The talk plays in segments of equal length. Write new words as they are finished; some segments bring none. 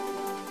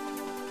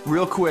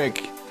real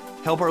quick,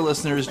 help our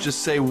listeners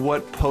just say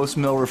what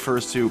post-mill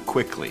refers to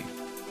quickly.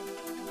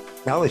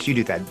 I'll let you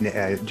do that,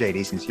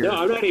 JD, since you're... No,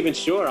 I'm not even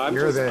sure. I'm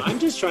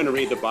just trying to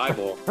read the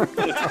Bible.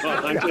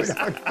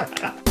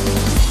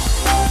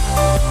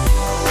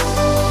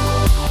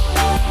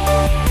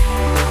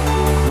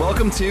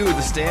 Welcome to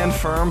the Stand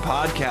Firm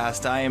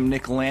podcast. I am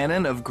Nick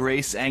Lannon of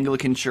Grace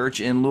Anglican Church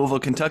in Louisville,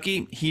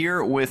 Kentucky,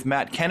 here with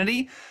Matt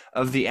Kennedy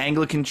of the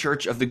Anglican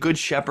Church of the Good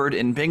Shepherd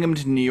in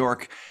Binghamton, New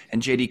York,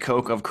 and JD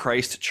Koch of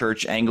Christ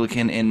Church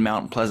Anglican in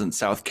Mount Pleasant,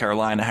 South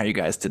Carolina. How are you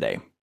guys today?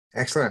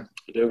 Excellent.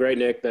 Doing great,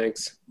 Nick.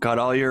 Thanks. Got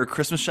all your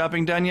Christmas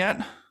shopping done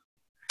yet?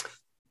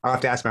 I'll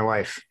have to ask my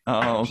wife.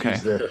 Oh, okay.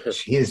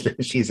 She's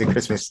a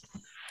Christmas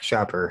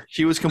shopper.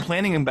 She was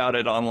complaining about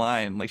it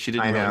online, like she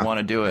didn't really want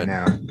to do it.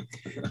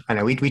 I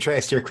know. We try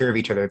to steer clear of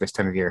each other this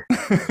time of year.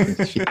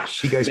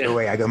 she goes her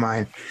way, I go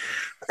mine.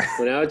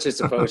 Well, now it's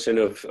just a function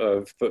of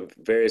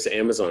various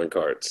Amazon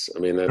carts. I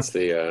mean, that's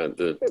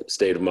the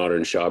state of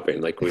modern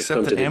shopping. Like we've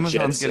come to the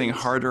Amazon's Jetsons. getting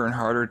harder and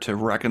harder to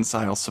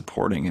reconcile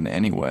supporting in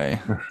any way.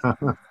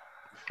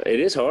 It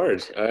is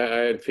hard.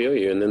 I feel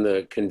you. And then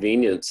the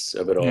convenience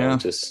of it all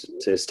just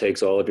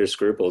takes all of your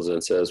scruples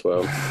and says,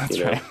 well, That's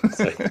you know.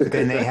 right. But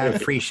then they have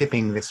free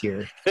shipping this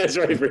year. That's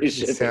right, free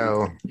shipping.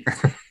 So,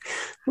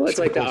 well, it's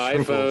like the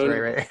scruples,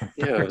 iPhone. right.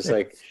 Yeah, it's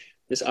like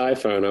this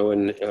iPhone.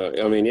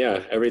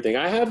 Everything.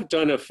 I have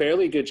done a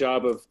fairly good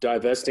job of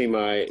divesting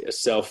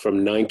myself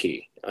from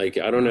Nike. Like,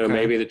 I don't know,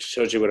 maybe that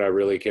shows you what I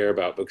really care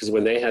about, because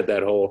when they had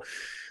that whole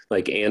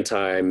like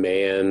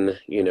anti-man,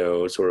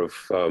 sort of,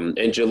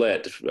 and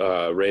Gillette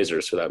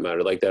razors for that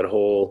matter, like that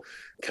whole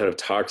kind of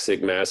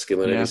toxic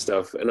masculinity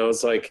stuff. And I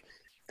was like,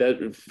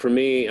 that for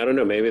me, I don't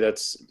know, maybe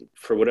that's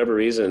for whatever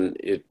reason,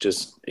 it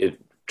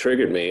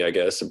triggered me, I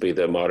guess would be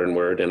the modern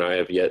word. And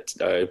I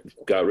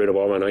got rid of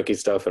all my Nike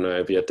stuff and I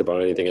have yet to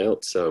buy anything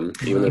else.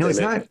 Even though it's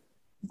not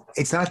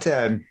I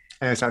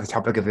know it's not the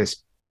topic of this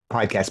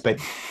podcast, but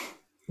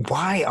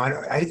why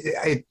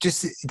it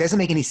doesn't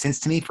make any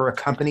sense to me for a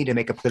company to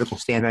make a political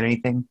stand on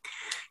anything. I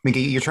mean,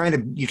 you're trying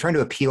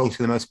to appeal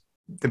to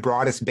the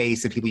broadest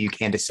base of people you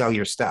can to sell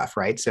your stuff,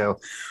 right? So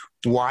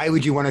why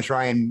would you want to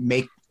try and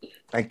make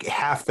like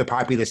half the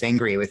populace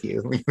angry with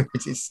you?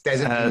 It just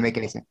doesn't make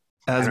any sense.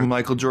 As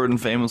Michael Jordan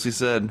famously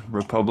said,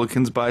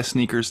 Republicans buy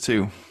sneakers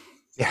too.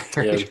 Yeah.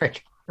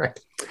 Right.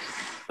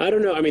 I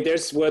don't know. I mean, there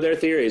are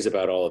theories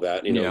about all of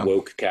that,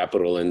 woke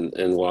capital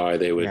and why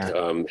they would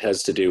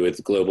has to do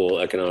with global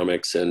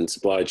economics and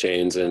supply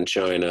chains and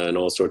China and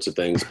all sorts of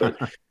things.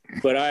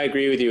 But I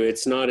agree with you.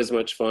 It's not as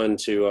much fun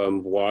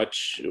to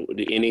watch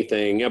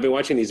anything. I've been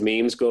watching these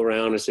memes go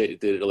around,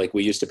 like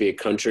we used to be a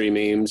country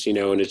memes,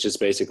 and it's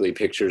just basically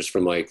pictures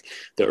from like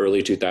the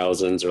early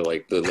 2000s or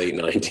like the late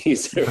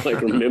 90s. They're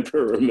like,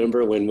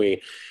 remember when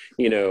we,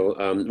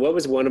 what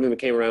was one of them that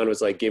came around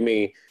was like, give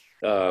me.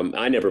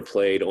 I never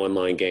played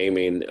online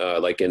gaming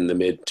like in the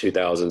mid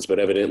 2000s, but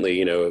evidently,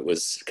 it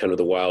was kind of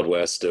the Wild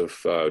West of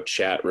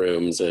chat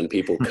rooms and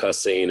people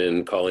cussing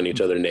and calling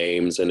each other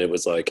names. And it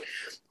was like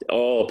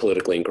all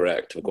politically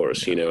incorrect, of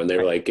course, and they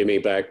were like, give me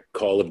back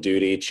Call of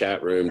Duty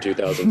chat room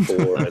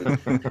 2004.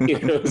 And,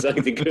 it was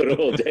like the good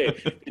old day.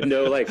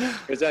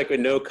 It was like with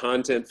no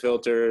content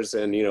filters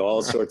and,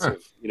 all sorts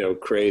of,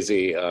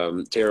 crazy,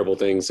 terrible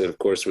things that, of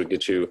course, would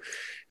get you.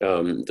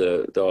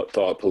 The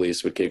thought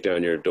police would kick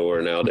down your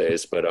door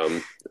nowadays. But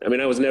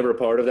I was never a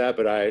part of that,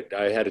 but I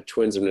had a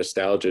twinge of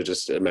nostalgia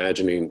just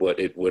imagining what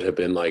it would have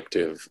been like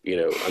to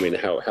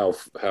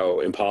have, how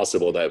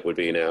impossible that would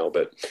be now.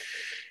 But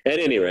at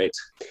any rate,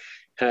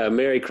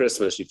 Merry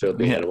Christmas, you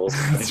filthy animals.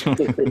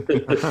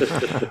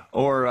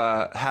 Or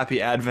Happy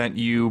Advent,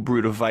 you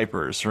brood of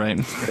vipers, right?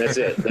 That's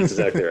it. That's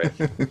exactly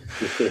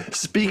right.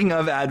 Speaking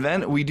of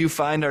Advent, we do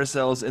find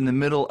ourselves in the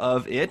middle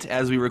of it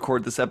as we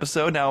record this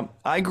episode. Now,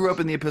 I grew up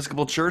in the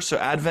Episcopal Church, so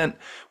Advent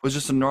was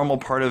just a normal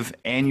part of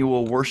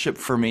annual worship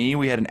for me.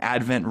 We had an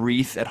Advent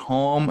wreath at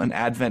home, an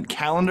Advent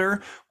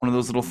calendar, one of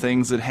those little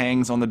things that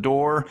hangs on the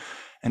door,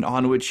 and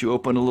on which you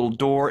open a little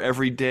door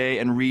every day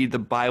and read the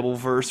Bible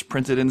verse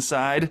printed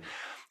inside.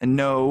 And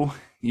no,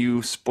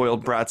 you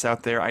spoiled brats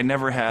out there, I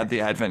never had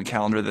the Advent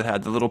calendar that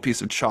had the little piece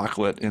of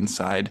chocolate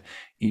inside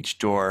each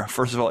door.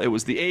 First of all, it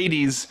was the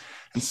 80s.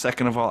 And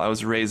second of all, I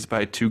was raised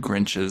by two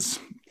Grinches.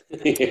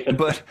 Yeah.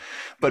 But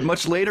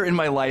much later in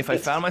my life, I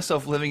found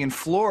myself living in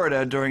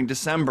Florida during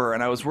December,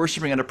 and I was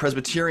worshiping at a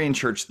Presbyterian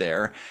church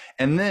there.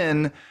 And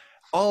then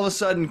all of a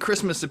sudden,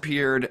 Christmas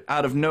appeared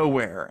out of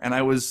nowhere, and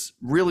I was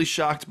really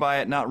shocked by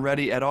it, not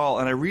ready at all.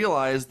 And I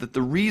realized that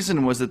the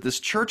reason was that this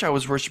church I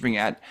was worshiping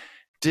at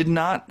did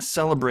not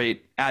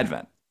celebrate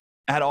Advent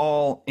at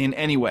all in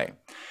any way.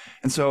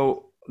 And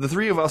so the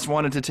three of us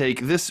wanted to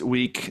take this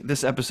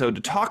episode,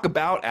 to talk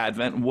about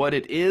Advent, what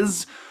it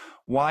is,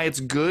 why it's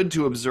good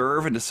to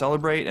observe and to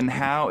celebrate, and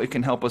how it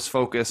can help us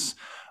focus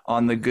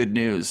on the good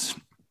news.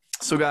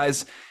 So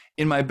guys,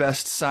 in my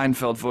best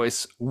Seinfeld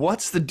voice,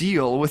 what's the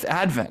deal with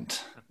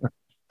Advent?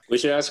 We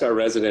should ask our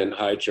resident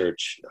high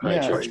church.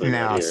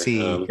 Now,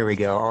 here we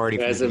go. Already,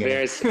 he has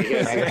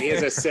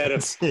a set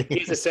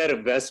of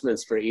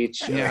vestments for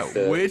each.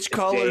 Which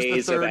color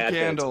is the third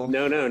candle?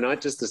 No,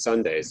 not just the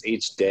Sundays.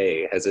 Each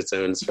day has its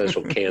own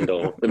special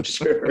candle. I'm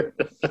sure.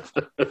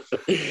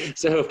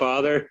 So,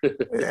 Father,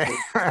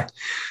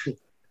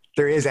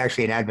 there is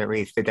actually an Advent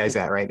wreath that does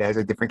that, right? That has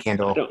a different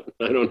candle.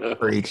 I don't know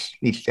for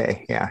each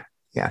day. Yeah.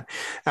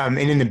 And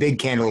then the big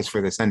candles for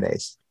the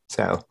Sundays.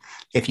 So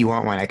if you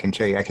want one, I can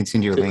show you. I can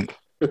send you a link.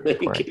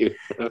 Thank you.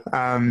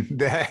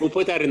 We'll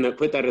put that in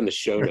the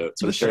show notes.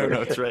 The show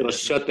notes, right? It'll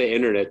shut the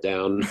internet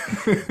down.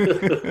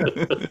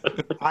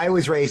 I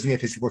was raised in the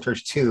Episcopal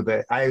Church too,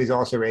 but I was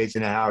also raised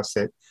in a house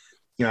that,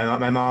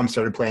 my mom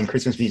started playing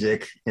Christmas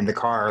music in the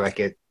car,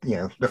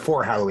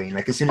 before Halloween.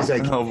 Like as soon as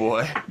oh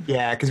boy,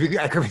 yeah, because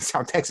I grew up in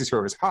South Texas where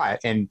it was hot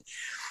and.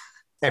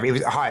 It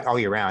was hot all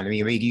year round. I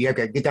mean, you have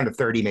to get down to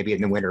 30 maybe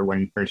in the winter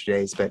one or 2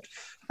 days, but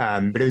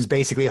it was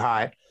basically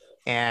hot.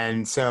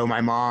 And so my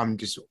mom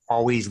just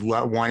always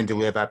wanted to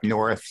live up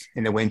north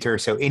in the winter.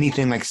 So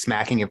anything like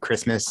smacking of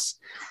Christmas,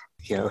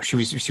 she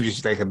was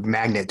just like a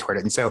magnet toward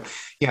it. And so,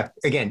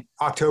 again,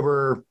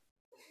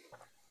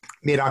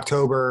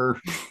 mid-October,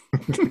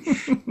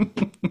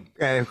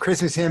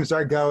 Christmas hymns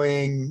start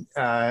going.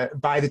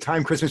 By the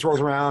time Christmas rolls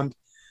around,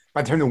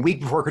 by the time the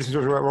week before Christmas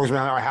rolls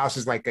around, our house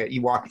is like if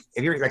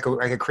you're like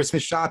a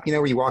Christmas shop,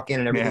 where you walk in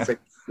and everything's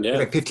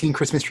like 15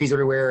 Christmas trees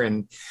everywhere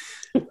and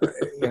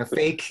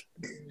fake.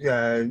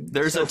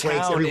 There's a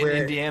town everywhere.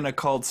 In Indiana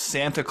called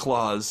Santa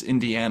Claus,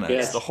 Indiana.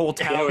 Yes. It's the whole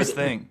town's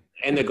thing.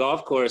 And the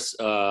golf course,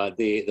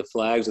 the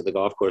flags of the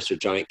golf course are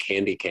giant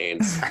candy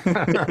canes.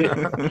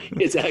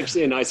 It's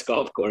actually a nice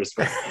golf course,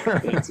 but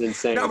it's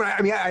insane. No, but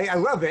I mean, I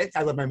love it.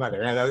 I love my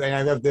mother, and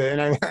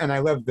I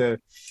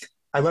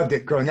loved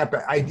it growing up.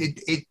 But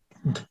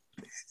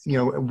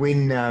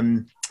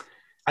when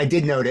I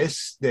did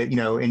notice that,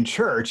 in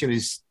church, it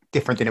was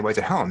different than it was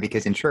at home,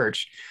 because in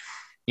church,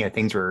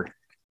 things were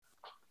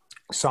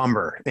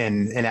somber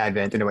in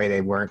Advent in a way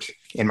they weren't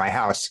in my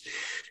house.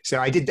 So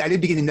I did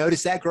begin to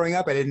notice that growing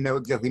up. I didn't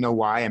exactly know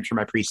why. I'm sure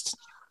my priest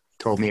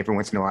told me every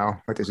once in a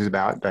while what this was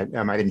about, but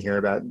I didn't hear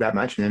about that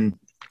much. And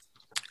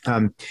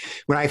then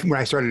when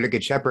I started at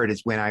Good Shepherd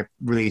is when I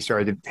really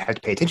started to have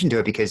to pay attention to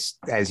it, because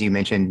as you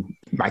mentioned,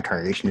 my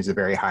congregation is a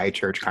very high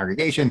church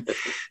congregation.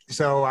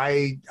 So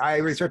I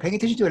really started paying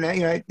attention to it.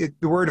 And,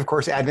 the word, of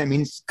course, Advent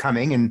means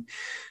coming.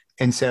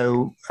 And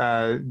so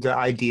the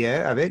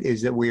idea of it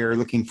is that we're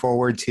looking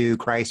forward to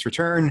Christ's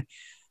return,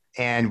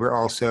 and we're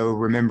also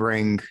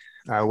remembering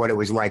what it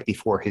was like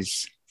before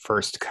his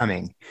first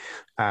coming.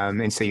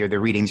 And so the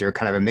readings are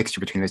kind of a mixture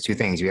between those two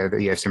things.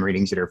 You have some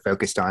readings that are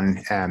focused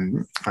on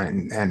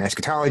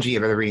eschatology, you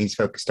have other readings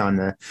focused on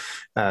the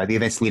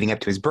events leading up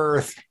to his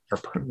birth, or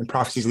the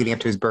prophecies leading up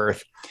to his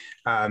birth.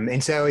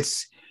 And so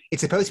it's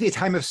supposed to be a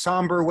time of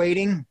somber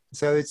waiting.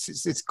 So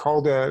it's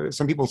called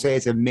some people say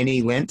it's a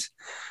mini Lent,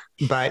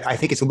 but I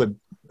think it's a little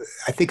bit.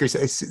 I think it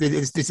has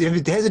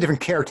a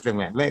different character than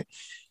Lent.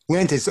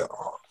 Lent is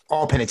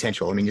all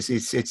penitential. I mean, it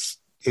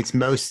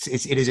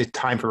is a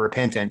time for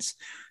repentance.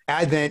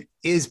 Advent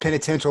is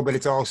penitential, but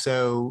it's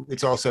also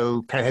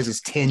kind of has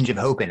this tinge of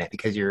hope in it,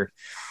 because you're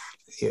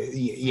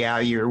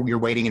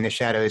waiting in the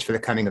shadows for the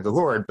coming of the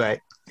Lord, but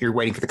you're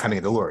waiting for the coming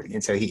of the Lord,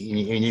 and so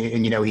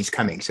he's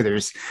coming. So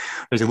there's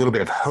a little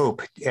bit of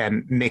hope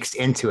mixed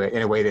into it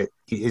in a way that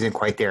isn't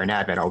quite there in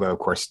Advent. Although, of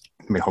course,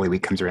 when Holy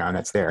Week comes around,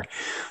 that's there.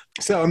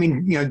 So I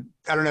mean,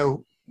 I don't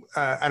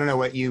know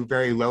what you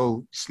very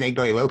low snake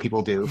belly low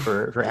people do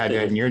for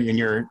Advent in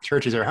your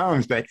churches or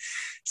homes, but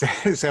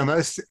so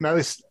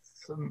most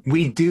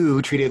we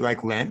do treat it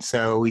like Lent.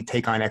 So we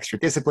take on extra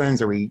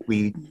disciplines, or we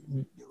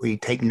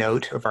take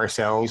note of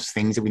ourselves,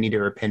 things that we need to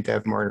repent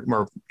of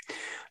more.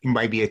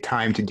 Might be a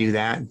time to do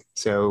that.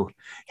 So,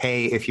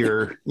 hey, if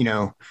you're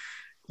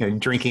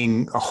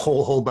drinking a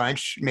whole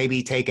bunch,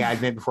 maybe take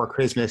Advent before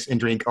Christmas and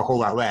drink a whole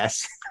lot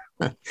less.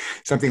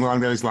 Something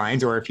along those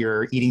lines. Or if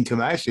you're eating too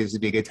much, this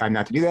would be a good time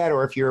not to do that.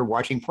 Or if you're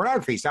watching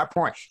pornography, stop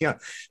porn.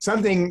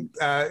 Something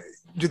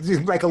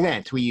like a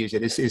Lent, we use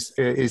it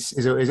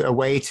is a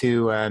way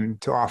to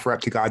offer up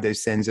to God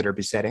those sins that are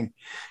besetting,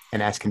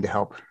 and ask Him to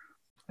help.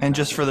 And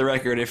just for the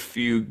record, if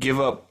you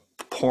give up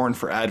porn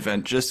for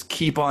Advent, just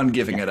keep on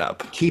giving it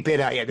up. Keep it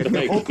out. Yeah,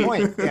 the whole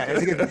point. Yeah,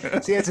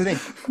 see, that's the thing.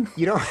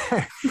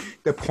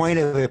 The point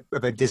of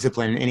a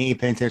discipline in any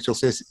penitential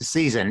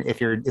season,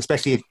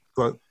 especially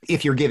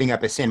if you're giving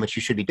up a sin, which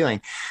you should be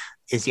doing,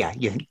 is you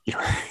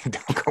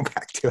don't go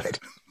back to it.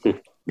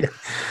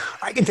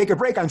 I can take a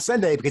break on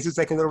Sunday because it's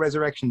like a little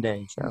resurrection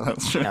day. So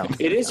that's right.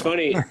 It is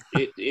funny.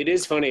 It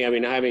is funny. I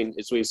mean,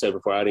 as we've said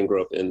before, I didn't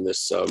grow up in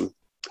this.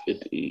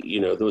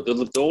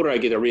 The older I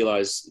get, I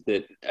realize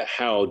that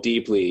how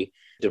deeply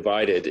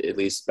divided, at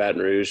least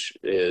Baton Rouge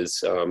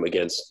is,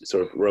 against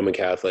sort of Roman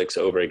Catholics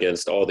over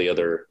against all the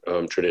other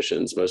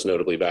traditions, most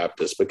notably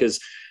Baptist, because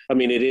I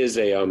mean, it is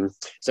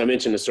as I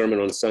mentioned, a sermon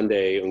on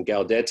Sunday, on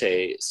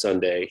Gaudete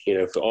Sunday,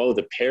 for all of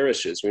the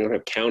parishes. We don't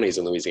have counties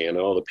in Louisiana.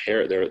 All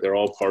the they're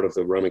all part of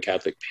the Roman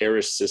Catholic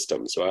parish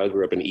system. So I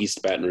grew up in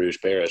East Baton Rouge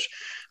Parish,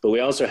 but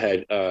we also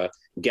had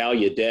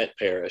Gallaudet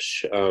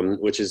Parish,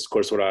 which is, of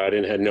course, what I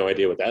had no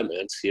idea what that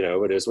meant.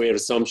 But we had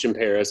Assumption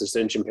Parish,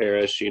 Ascension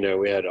Parish.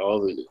 We had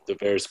all the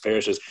various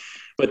parishes.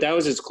 But that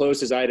was as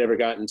close as I'd ever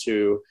gotten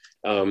to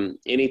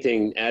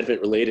anything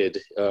Advent related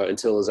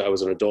until as I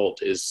was an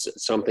adult, is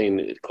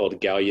something called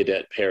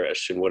Gallaudet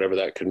Parish, and whatever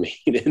that could mean.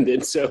 And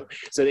then so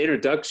the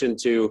introduction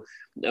to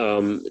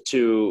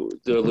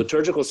the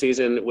liturgical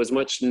season was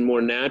much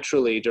more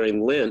naturally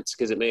during Lent,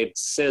 because it made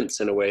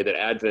sense in a way that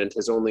Advent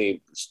has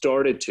only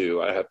started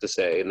to, I have to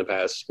say, in the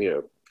past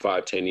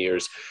 5-10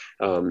 years,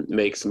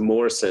 makes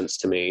more sense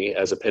to me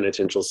as a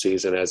penitential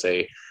season, as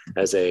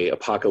a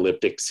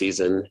apocalyptic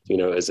season,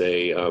 as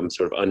a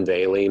sort of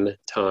unveiling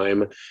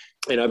time.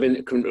 And I've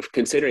been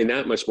considering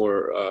that much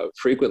more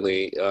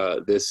frequently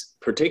this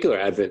particular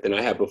Advent than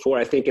I have before,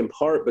 I think in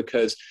part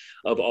because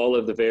of all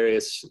of the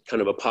various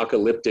kind of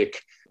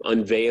apocalyptic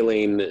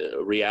unveiling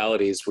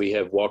realities we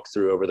have walked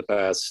through over the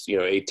past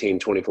 18,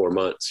 24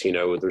 months,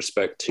 with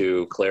respect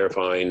to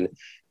clarifying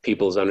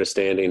people's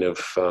understanding of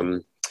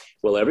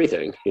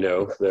everything,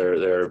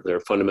 their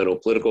fundamental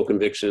political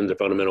convictions, their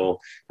fundamental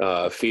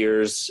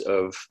fears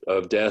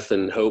of death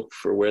and hope,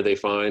 for where they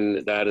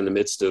find that in the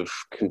midst of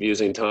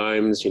confusing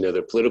times,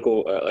 their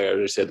political, like I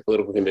already said, the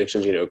political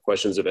convictions,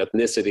 questions of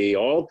ethnicity,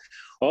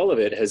 all of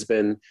it has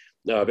been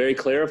very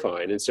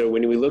clarifying. And so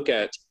when we look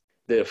at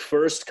the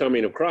first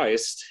coming of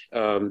Christ,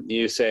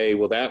 you say,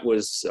 well, that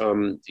was,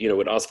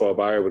 what Oswald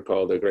Bayer would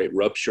call the great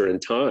rupture in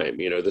time.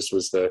 This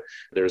was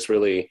there's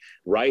really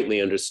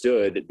rightly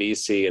understood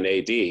BC and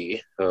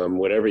AD,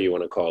 whatever you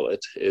want to call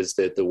it, is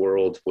that the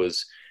world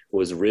was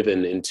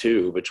riven in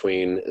two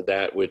between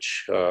that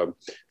which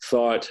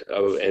thought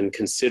of and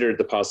considered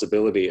the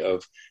possibility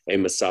of a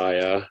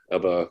Messiah,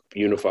 of a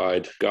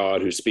unified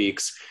God who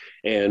speaks,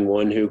 and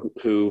one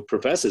who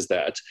professes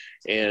that.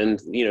 And,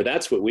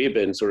 that's what we've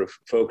been sort of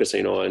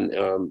focusing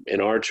on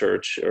in our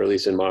church, or at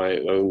least in my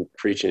own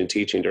preaching and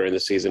teaching during the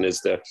season,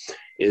 is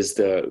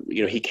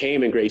he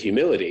came in great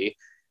humility,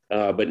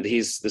 but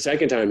the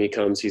second time he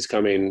comes, he's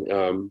coming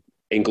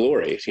in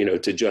glory,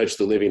 to judge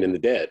the living and the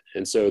dead.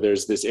 And so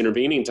there's this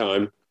intervening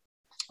time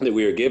that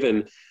we are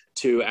given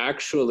to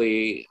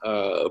actually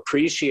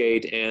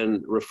appreciate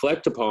and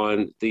reflect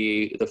upon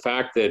the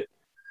fact that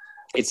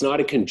it's not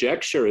a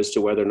conjecture as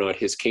to whether or not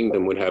his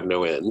kingdom would have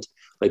no end.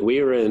 Like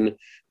we're in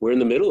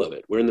the middle of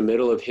it. We're in the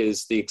middle of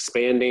the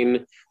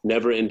expanding,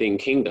 never-ending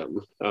kingdom,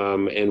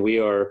 and we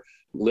are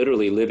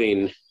literally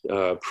living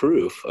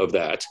proof of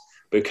that,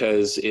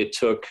 because it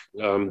took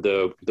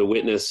the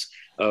witness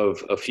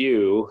of a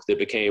few that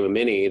became a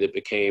many, that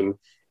became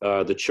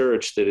the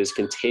church that is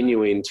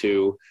continuing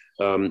to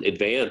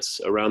advance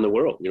around the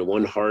world,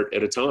 one heart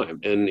at a time.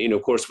 And,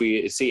 of course,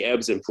 we see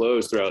ebbs and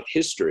flows throughout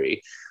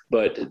history,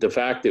 but the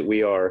fact that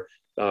we are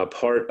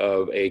part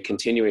of a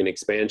continuing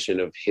expansion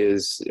of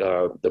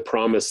the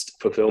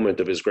promised fulfillment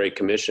of his Great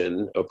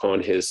Commission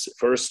upon his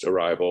first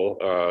arrival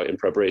in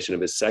preparation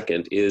of his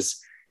second is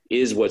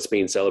what's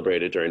being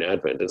celebrated during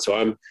Advent. And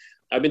so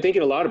I've been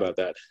thinking a lot about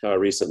that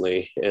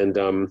recently, and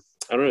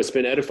I don't know, it's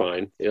been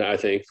edifying, I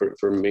think,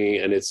 for me,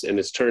 and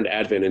it's turned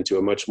Advent into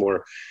a much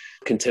more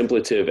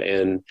contemplative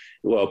and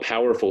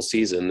powerful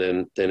season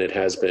than it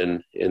has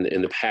been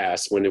in the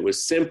past, when it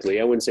was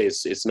simply, I wouldn't say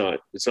it's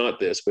not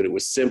this, but it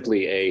was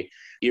simply a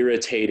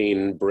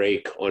irritating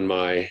break on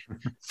my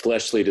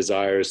fleshly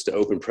desires to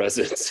open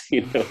presents.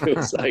 It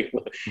was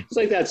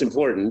like that's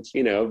important.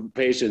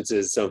 Patience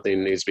is something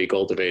that needs to be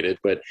cultivated,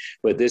 but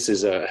this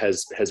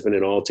has been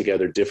an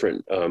altogether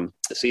different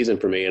season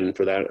for me, and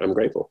for that I'm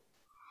grateful.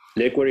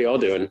 Nick, what are y'all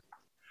doing?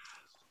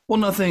 Well,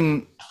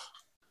 nothing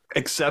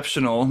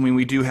exceptional. I mean,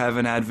 we do have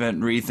an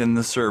Advent wreath in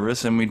the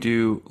service, and we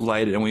do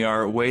light it, and we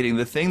are waiting.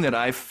 The thing that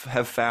I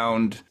have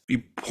found, be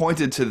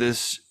pointed to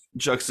this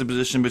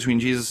juxtaposition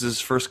between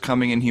Jesus's first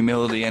coming in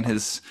humility and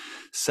his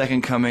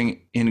second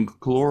coming in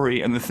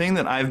glory. And the thing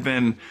that I've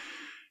been,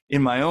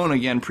 in my own,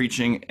 again,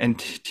 preaching and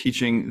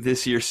teaching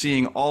this year,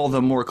 seeing all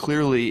the more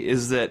clearly,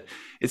 is that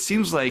it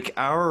seems like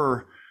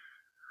our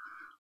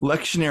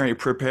lectionary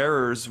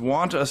preparers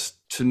want us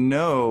to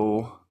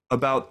know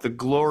about the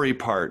glory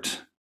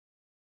part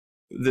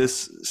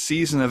this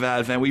season of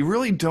Advent. We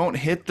really don't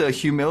hit the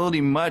humility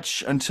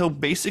much until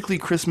basically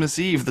Christmas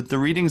Eve. That the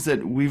readings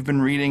that we've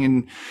been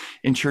reading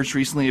in church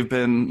recently have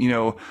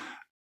been,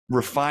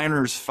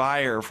 refiner's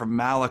fire from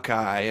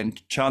Malachi,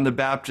 and John the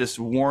Baptist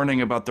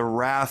warning about the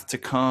wrath to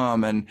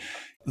come. And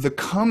the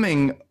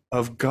coming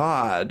of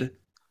God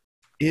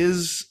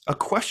is a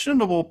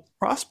questionable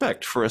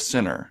prospect for a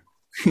sinner.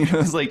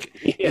 It's like,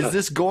 Is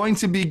this going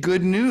to be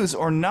good news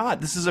or not?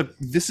 This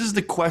is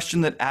the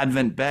question that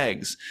Advent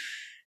begs.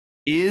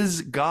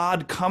 Is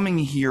God coming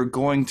here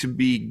going to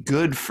be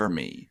good for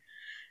me?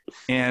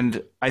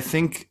 And I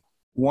think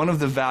one of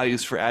the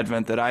values for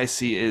Advent that I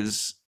see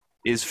is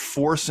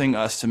forcing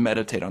us to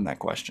meditate on that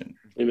question.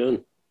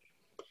 Amen.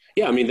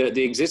 Yeah, I mean,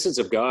 the existence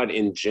of God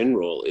in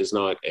general is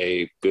not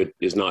good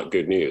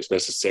news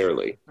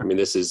necessarily. I mean,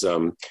 this is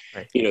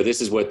Right.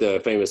 This is what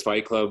the famous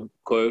Fight Club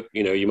quote.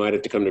 You might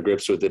have to come to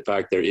grips with the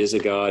fact there is a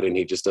God and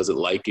he just doesn't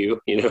like you.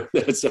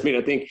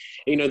 I think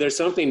there's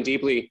something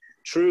deeply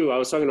true. I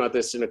was talking about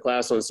this in a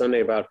class on Sunday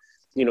about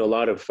a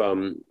lot of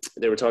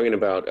they were talking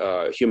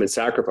about human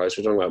sacrifice.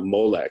 We're talking about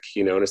Molech,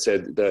 and it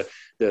said the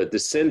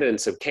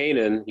descendants of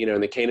Canaan, in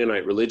the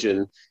Canaanite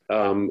religion,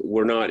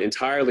 were not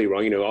entirely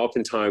wrong.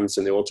 Oftentimes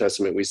in the Old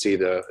Testament, we see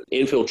the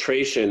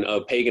infiltration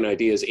of pagan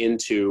ideas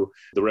into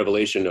the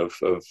revelation of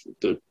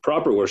the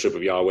proper worship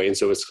of Yahweh. And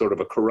so it's sort of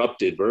a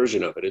corrupted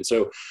version of it. And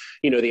so,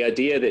 the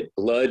idea that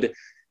blood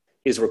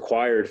is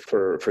required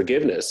for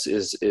forgiveness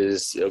is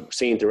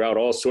seen throughout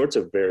all sorts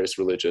of various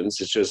religions.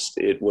 It's just,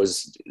 it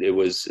was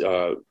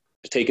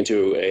taken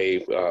to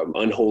a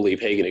unholy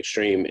pagan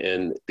extreme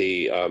in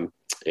the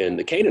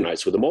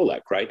Canaanites with the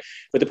Molech, right?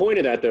 But the point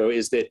of that, though,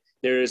 is that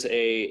there's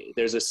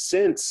a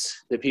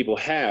sense that people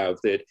have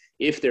that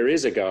if there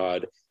is a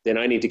God, then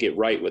I need to get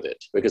right with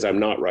it because I'm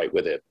not right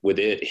with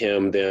it,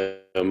 him,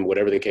 them,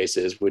 whatever the case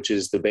is, which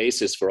is the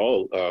basis for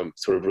all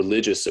sort of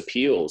religious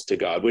appeals to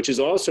God, which is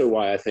also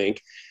why I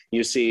think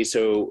you see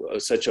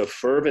such a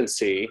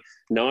fervency,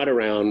 not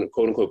around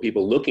quote unquote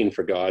people looking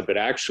for God, but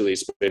actually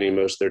spending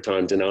most of their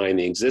time denying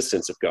the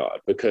existence of God,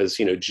 because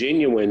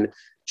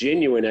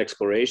genuine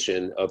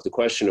exploration of the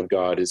question of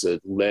God is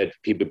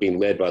people being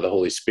led by the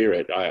Holy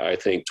Spirit, I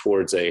think,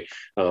 towards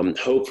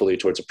hopefully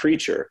towards a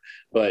preacher.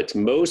 But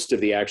most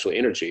of the actual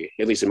energy,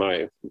 at least in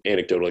my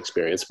anecdotal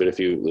experience, but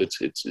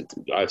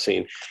I've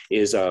seen,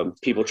 is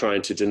people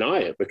trying to deny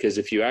it, because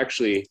if you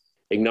actually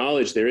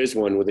acknowledge there is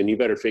one, well, then you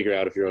better figure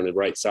out if you're on the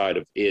right side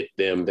of it,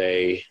 them,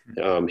 they,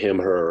 him,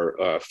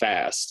 her,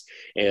 fast.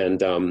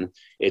 And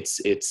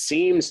it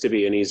seems to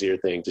be an easier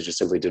thing to just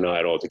simply deny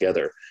it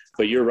altogether.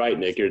 But you're right,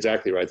 Nick, you're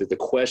exactly right, that the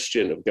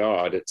question of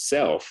God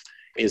itself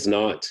is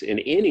not in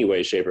any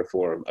way, shape, or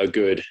form a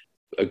good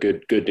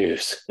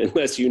news,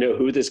 unless you know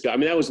who this God. I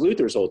mean, that was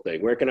Luther's whole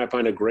thing. Where can I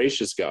find a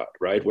gracious God,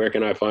 right? Where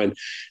can I find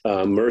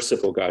a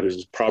merciful God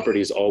whose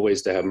property is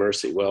always to have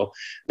mercy? Well,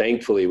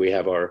 thankfully, we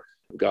have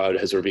God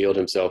has revealed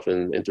himself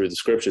and through the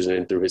scriptures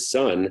and through his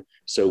son,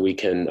 so we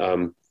can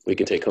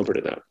take comfort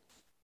in that.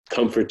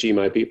 Comfort ye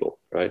my people,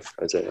 right?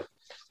 Isaiah.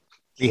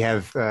 We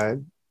have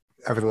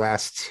over the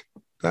last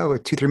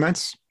 2-3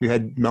 months, we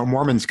had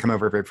Mormons come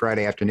over every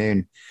Friday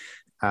afternoon.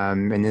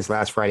 And this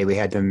last Friday, we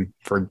had them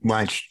for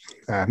lunch,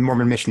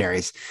 Mormon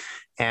missionaries,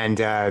 and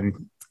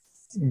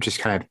just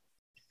kind of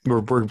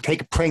we're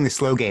playing the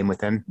slow game with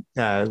them,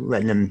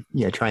 letting them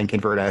try and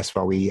convert us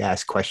while we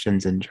ask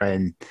questions and try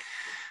and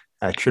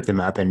trip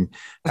them up. And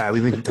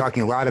we've been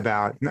talking a lot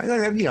about,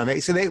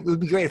 so it would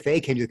be great if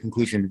they came to the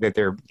conclusion that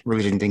their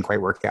religion didn't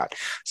quite work out.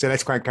 So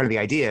that's quite kind of the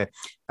idea.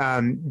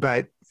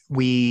 But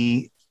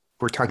we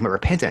were talking about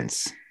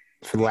repentance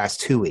for the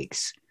last 2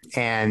 weeks,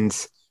 and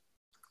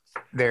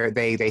they'll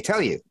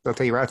tell you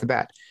right off the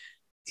bat,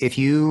 if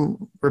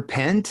you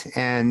repent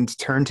and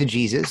turn to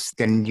Jesus,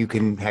 then you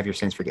can have your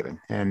sins forgiven.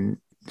 And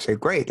say,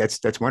 great,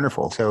 that's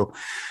wonderful. So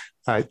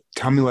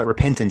tell me what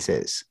repentance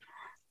is.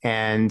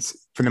 And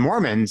for the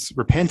Mormons,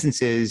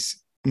 repentance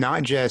is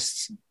not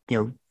just,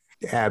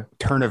 a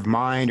turn of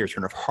mind or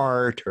turn of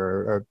heart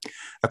or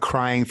a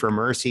crying for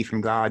mercy from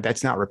God.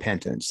 That's not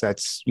repentance.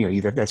 That's,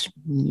 that's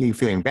you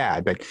feeling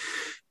bad. But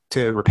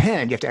to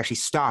repent, you have to actually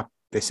stop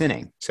the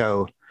sinning.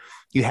 So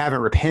you haven't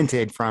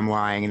repented from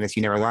lying unless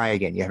you never lie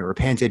again. You haven't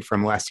repented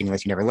from lusting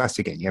unless you never lust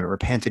again. You haven't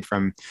repented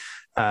from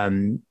a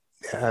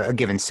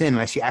given sin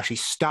unless you actually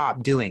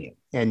stop doing it.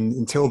 And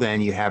until then,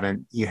 you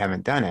haven't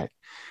done it.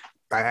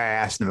 I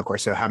asked them, of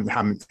course, so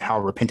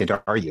how repentant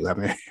are you?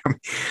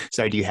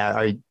 So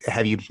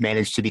have you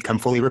managed to become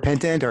fully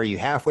repentant? Are you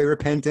halfway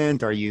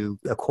repentant? Are you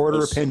a quarter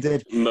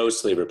repentant?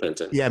 Mostly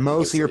repentant. Yeah,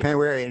 mostly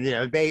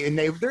repentant.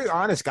 They're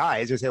honest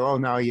guys. They say, well,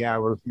 no, yeah,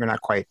 we're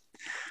not quite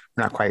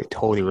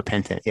totally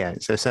repentant. Yeah.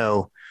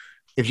 So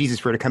if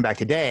Jesus were to come back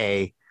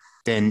today,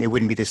 then it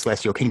wouldn't be the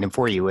celestial kingdom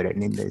for you, would it?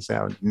 And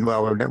so,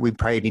 well, we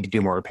probably need to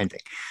do more repenting.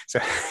 So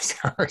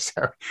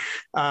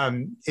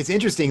it's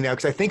interesting though,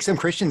 because I think some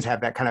Christians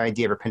have that kind of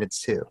idea of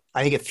repentance too.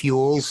 I think it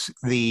fuels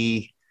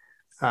the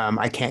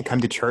I can't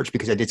come to church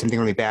because I did something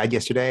really bad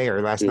yesterday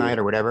or last night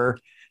or whatever.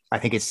 I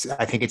think it's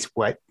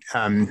what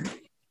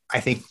I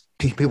think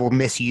people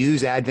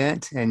misuse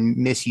Advent and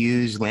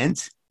misuse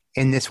Lent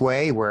in this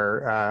way,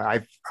 where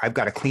I've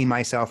got to clean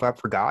myself up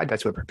for God.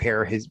 That's what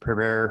prepare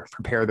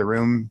the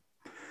room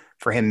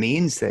for him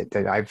means, that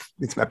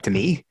it's up to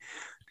me.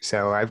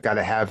 So I've got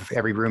to have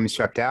every room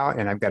swept out,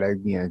 and I've got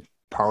to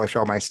polish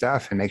all my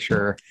stuff and make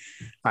sure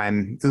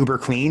I'm uber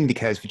clean,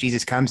 because if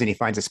Jesus comes and he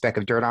finds a speck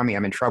of dirt on me,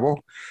 I'm in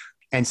trouble.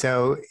 And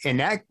so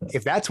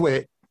if that's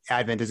what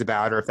Advent is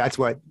about, or if that's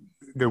what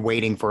they're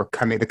waiting for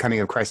the coming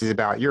of Christ is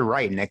about, you're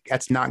right, Nick.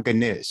 That's not good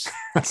news.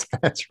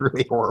 That's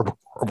really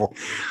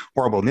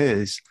horrible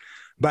news.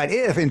 But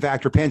if in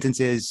fact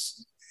repentance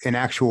is an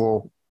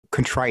actual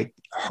contrite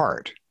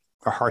heart,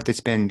 a heart that's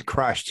been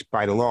crushed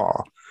by the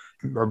law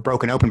or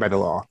broken open by the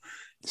law,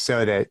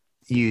 so that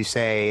you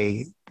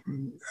say,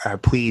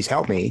 please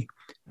help me.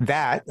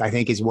 That, I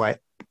think, is what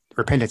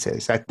repentance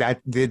is.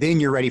 Then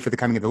you're ready for the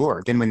coming of the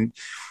Lord. Then when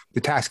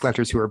the tax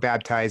collectors who were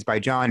baptized by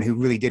John, who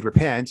really did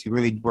repent, who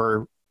really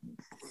were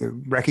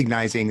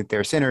recognizing that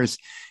they're sinners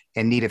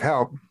in need of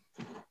help,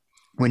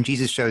 when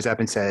Jesus shows up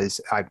and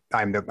says,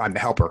 I'm the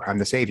helper, I'm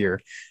the savior,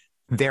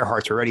 their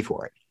hearts are ready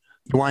for it.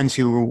 The ones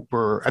who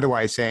were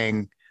otherwise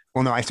saying,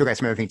 well, no, I still got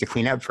some other things to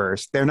clean up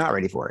first, they're not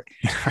ready for it.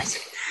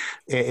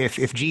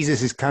 If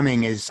Jesus is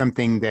coming as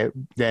something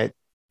that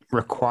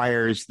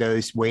requires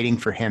those waiting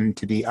for him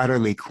to be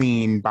utterly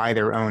clean by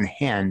their own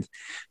hand,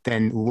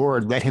 then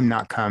Lord, let him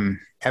not come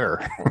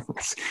ever.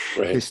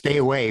 Right. Just stay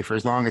away for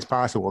as long as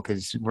possible,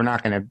 because we're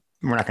not going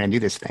to do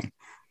this thing.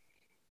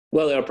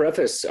 Well,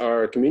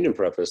 our communion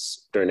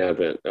preface during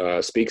Advent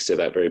speaks to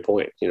that very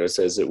point. It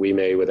says that we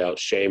may, without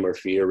shame or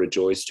fear,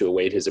 rejoice to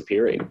await his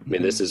appearing. I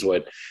mean, this is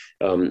what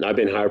I've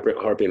been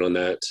harping on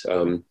that,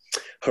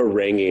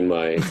 haranguing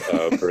my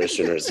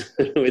parishioners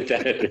with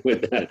that,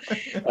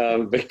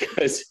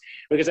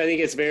 because I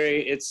think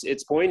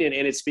it's poignant,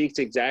 and it speaks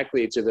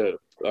exactly to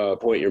the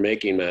point you're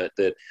making, Matt,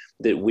 that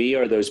we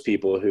are those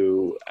people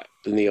who,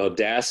 in the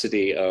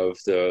audacity of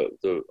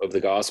the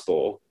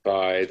gospel,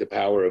 by the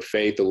power of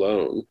faith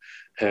alone,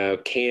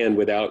 can,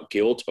 without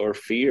guilt or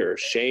fear,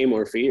 shame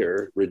or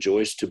fear,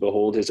 rejoice to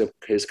behold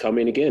his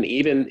coming again,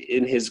 even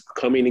in his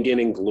coming again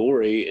in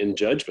glory and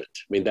judgment.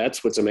 I mean,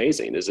 that's what's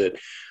amazing, is it?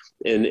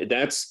 And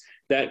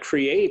that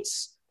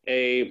creates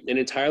an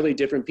entirely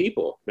different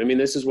people. I mean,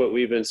 this is what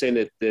we've been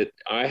saying, that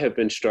I have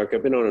been struck.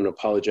 I've been on an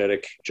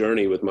apologetic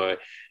journey with my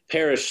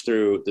parish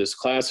through this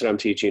class that I'm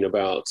teaching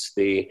about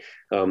the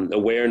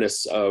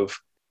awareness of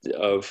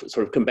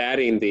sort of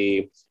combating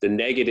the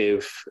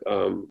negative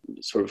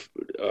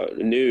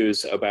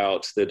news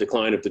about the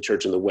decline of the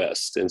church in the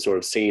West, and sort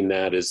of seeing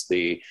that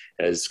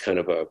as kind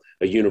of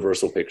a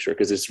universal picture,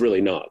 because it's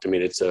really not. I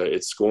mean,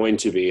 it's going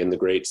to be, in the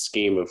great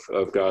scheme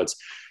of God's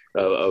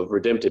of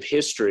redemptive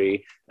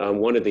history,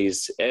 one of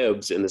these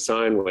ebbs in the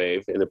sine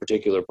wave in the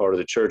particular part of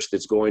the church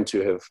that's going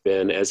to have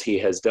been, as he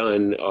has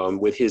done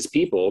with his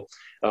people,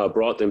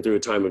 brought them through a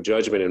time of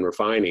judgment and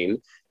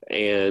refining,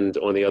 and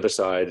on the other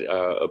side,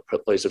 a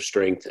place of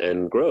strength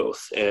and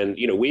growth. And,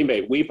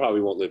 we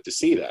probably won't live to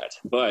see that,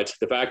 but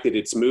the fact that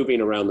it's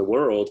moving around the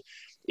world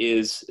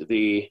is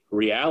the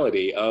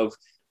reality of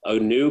a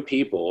new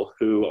people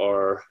who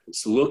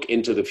look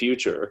into the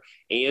future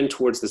and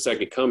towards the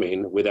second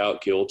coming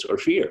without guilt or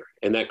fear.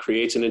 And that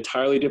creates an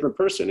entirely different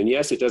person. And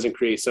yes, it doesn't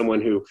create someone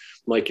who,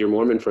 like your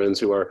Mormon friends,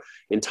 who are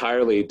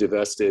entirely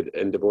divested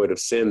and devoid of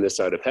sin this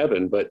side of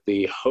heaven, but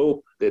the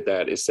hope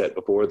that is set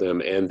before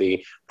them and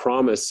the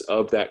promise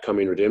of that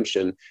coming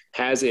redemption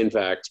has in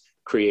fact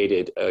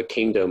created a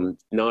kingdom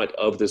not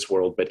of this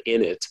world, but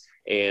in it.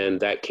 And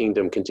that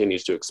kingdom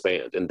continues to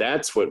expand. And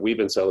that's what we've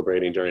been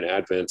celebrating during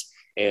Advent,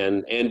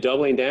 and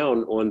doubling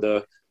down on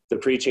the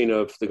preaching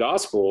of the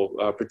gospel,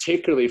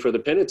 particularly for the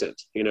penitent,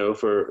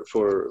 for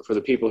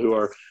the people who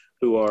are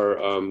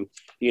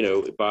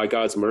by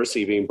God's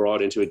mercy being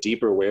brought into a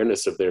deeper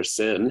awareness of their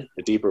sin,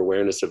 a deeper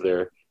awareness of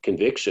their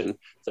conviction.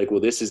 It's like, well,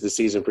 this is the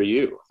season for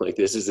you. Like,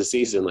 this is the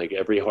season, like,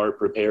 every heart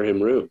prepare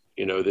him room.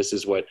 This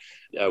is what,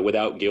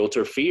 without guilt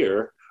or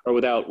fear, or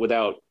without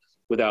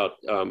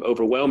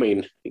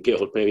overwhelming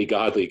guilt, maybe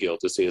godly guilt,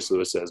 as C.S.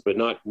 Lewis says, but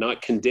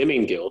not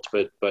condemning guilt,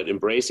 but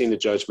embracing the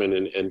judgment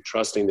and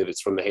trusting that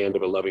it's from the hand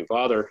of a loving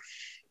Father.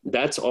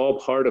 That's all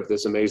part of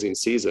this amazing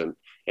season.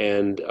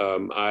 And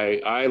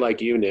I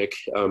like you, Nick,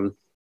 I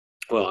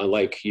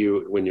like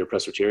you when your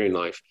Presbyterian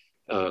life,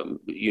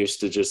 used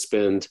to just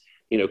spend,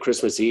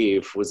 Christmas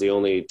Eve was the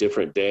only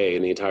different day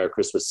in the entire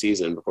Christmas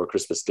season before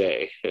Christmas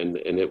Day. And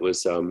it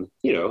was, I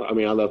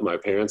love my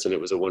parents, and it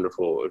was a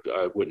wonderful,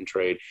 I wouldn't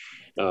trade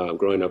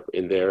growing up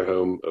in their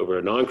home over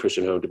a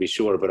non-Christian home, to be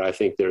sure. But I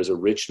think there's a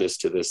richness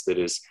to this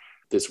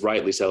that's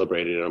rightly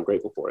celebrated, and I'm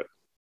grateful for it.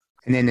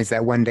 And then it's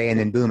that one day, and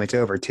then boom, it's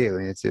over too.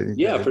 And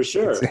for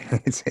sure.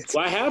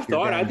 Well, I have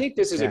thought, I think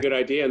this is a good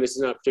idea, and this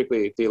is not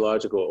particularly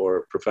theological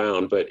or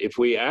profound, but if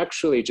we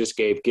actually just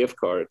gave gift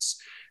cards,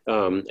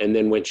 and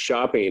then went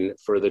shopping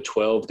for the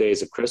 12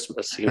 days of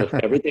Christmas,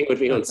 everything would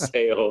be on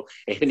sale,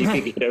 and you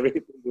could get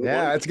everything.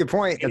 That's a good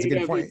point. That's a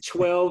good point.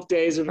 12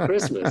 days of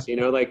Christmas,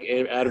 like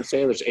Adam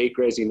Sandler's 8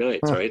 Crazy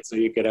Nights, right? So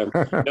you could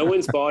have, no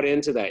one's bought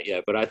into that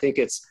yet, but I think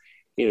it's,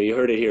 you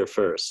heard it here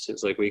first.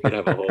 It's like we could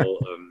have a whole,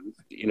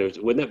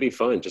 wouldn't that be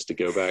fun just to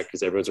go back,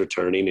 because everyone's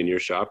returning and you're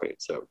shopping.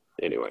 So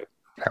anyway.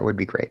 That would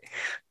be great.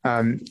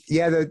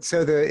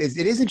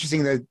 It is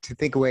interesting though to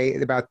think away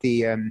about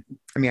the,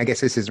 I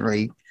guess this is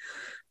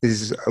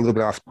a little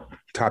bit off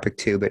topic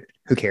too, but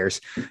who cares?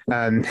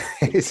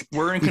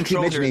 We're in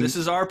control here. This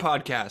is our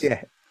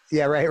podcast.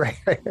 Yeah, right.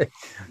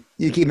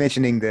 You keep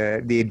mentioning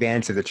the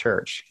advance of the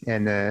church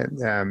and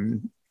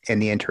the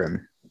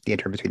interim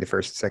between the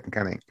first and second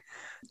coming.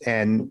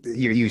 and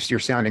you're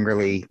sounding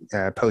really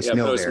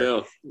post-mill there.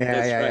 Post-mill.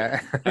 Yeah.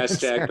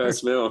 Hashtag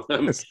post-mill.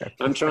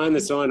 I'm trying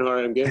this on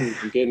hard. I'm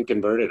getting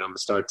converted. I'm gonna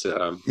start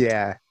to.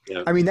 Yeah.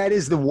 I mean, that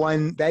is the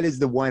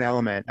one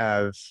element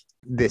of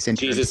this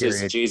interim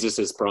period.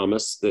 Jesus'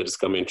 promise that is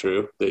coming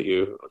true that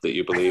you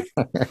believe.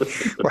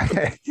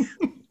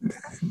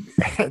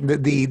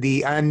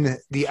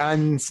 the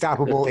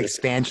unstoppable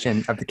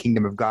expansion of the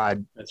kingdom of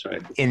God. That's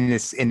right. In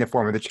the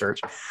form of the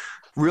church.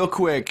 Real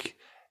quick,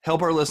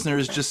 help our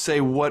listeners just say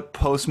what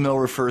post-mill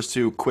refers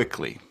to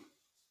quickly.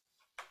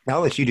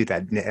 I'll let you do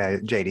that,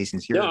 JD,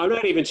 since you're... No, I'm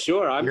not even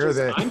sure. I'm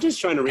just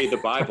trying to read the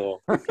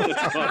Bible.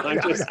 I'm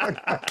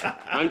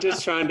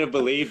just trying to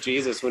believe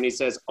Jesus when he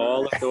says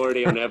all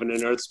authority on heaven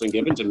and earth has been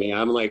given to me.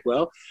 I'm like,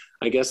 well,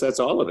 I guess that's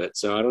all of it.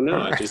 So I don't know.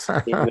 I just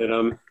think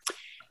that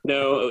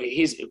no,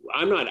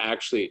 I'm not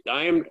actually.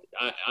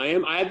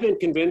 I've been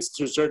convinced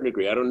to a certain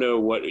degree. I don't know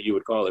what you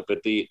would call it,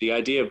 but the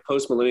idea of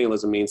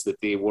postmillennialism means that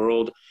the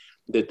world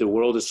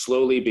is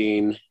slowly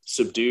being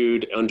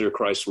subdued under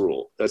Christ's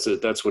rule.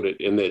 That's what it,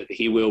 and that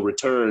he will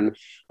return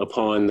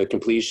upon the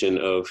completion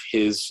of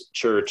his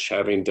church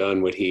having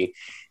done what he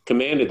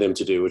commanded them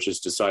to do, which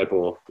is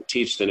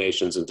teach the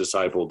nations and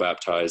disciple,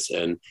 baptize,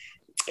 and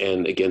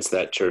against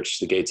that church,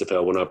 the gates of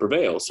hell will not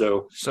prevail.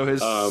 So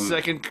his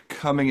second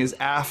coming is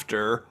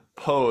after,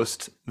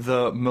 post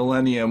the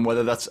millennium,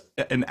 whether that's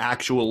an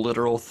actual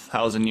literal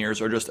 1,000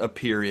 years or just a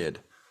period.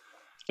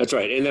 That's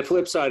right. And the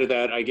flip side of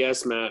that, I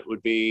guess, Matt,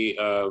 would be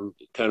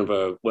kind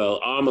of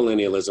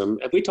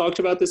amillennialism. Have we talked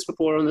about this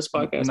before on this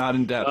podcast? Not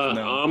in depth,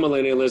 no.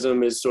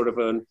 Amillennialism is sort of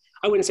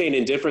I wouldn't say an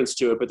indifference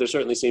to it, but there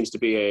certainly seems to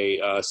be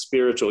a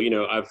spiritual,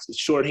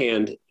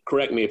 shorthand,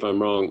 correct me if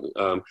I'm wrong,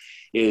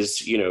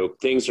 is,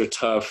 things are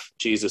tough,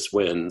 Jesus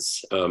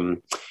wins.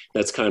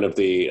 That's kind of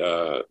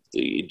I don't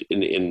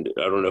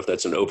know if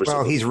that's an oversimplification.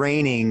 Well, he's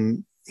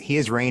reigning. He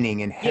is reigning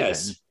in heaven.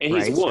 Yes, and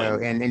right? He's won.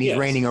 So, and he's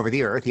reigning over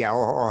the earth. Yeah,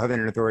 all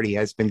heaven and authority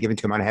has been given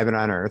to him on heaven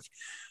and on earth.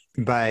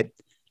 But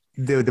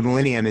the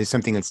millennium is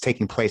something that's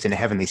taking place in a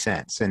heavenly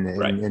sense.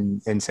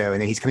 And so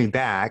then he's coming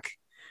back.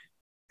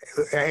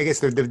 I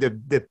guess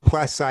the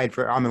plus side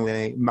for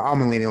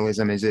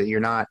amillennialism is that you're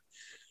not.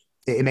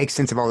 It makes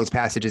sense of all those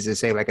passages that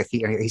say like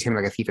he's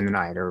coming like a thief in the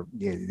night, or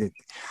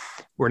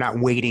we're not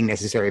waiting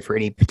necessarily for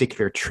any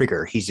particular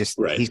trigger. He's just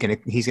he's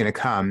gonna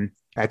come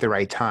at the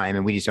right time,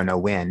 and we just don't know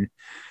when.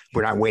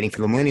 We're not waiting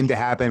for the millennium to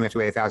happen. We have to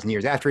wait 1,000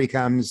 years after he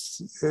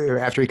comes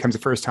the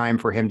first time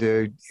for him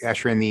to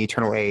usher in the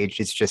eternal age.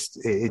 It's just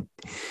the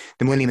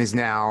millennium is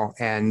now,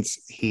 and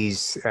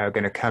he's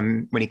going to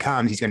come. When he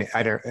comes, he's going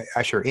to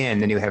usher in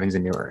the new heavens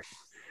and new earth.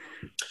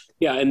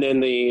 Yeah, and then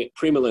the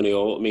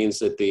premillennial means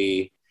that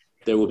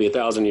there will be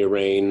 1,000-year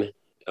reign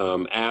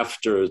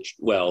after.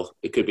 Well,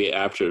 it could be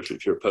after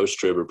if you're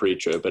post-trib or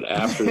pre-trib, but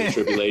after the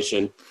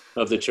tribulation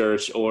of the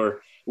church,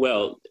 or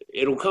well,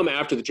 it'll come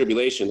after the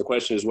tribulation. The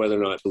question is whether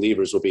or not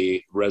believers will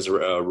be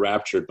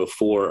raptured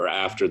before or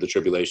after the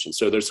tribulation.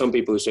 So there's some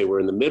people who say we're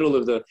in the middle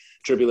of the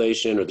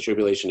tribulation, or the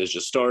tribulation is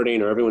just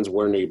starting, or everyone's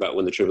wondering about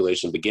when the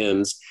tribulation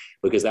begins,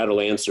 because that'll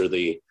answer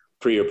the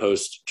pre or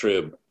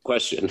post-trib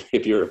question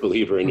if you're a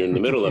believer and you're in the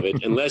middle of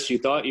it, unless you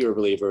thought you were a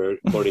believer,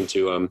 according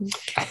to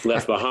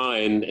Left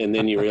Behind, and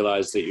then you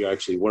realized that you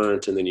actually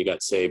weren't, and then you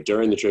got saved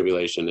during the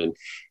tribulation. And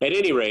at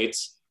any rate,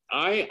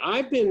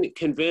 I've been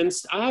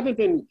convinced. I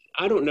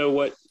don't know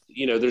what,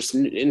 there's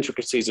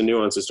intricacies and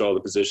nuances to all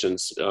the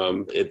positions.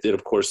 That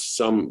of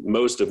course,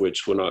 most of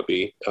which will not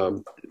be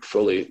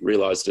fully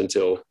realized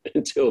until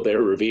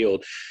they're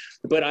revealed.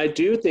 But I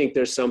do think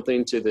there's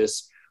something to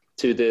this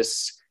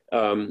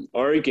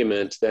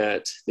argument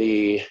that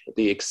the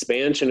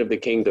expansion of the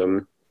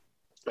kingdom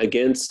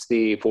against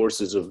the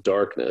forces of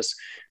darkness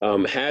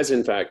has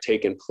in fact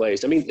taken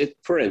place. I mean,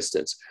 for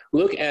instance,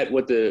 look at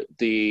what the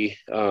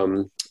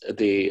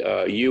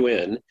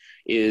UN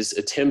is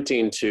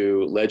attempting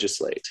to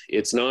legislate.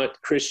 It's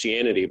not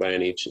Christianity by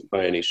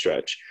any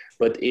stretch,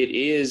 but it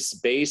is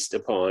based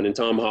upon, and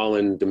Tom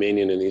Holland,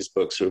 Dominion, and these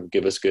books will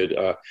give us good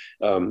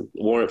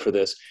warrant for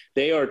this.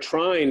 They are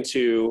trying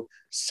to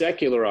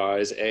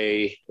secularize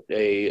a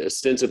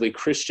ostensibly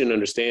Christian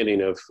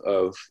understanding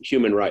of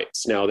human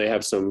rights. Now they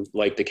have some,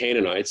 like the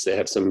Canaanites, they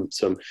have some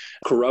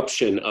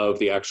corruption of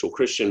the actual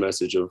Christian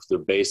message of the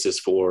basis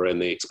for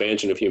and the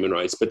expansion of human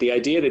rights. But the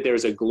idea that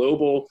there's a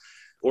global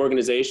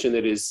organization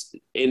that is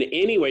in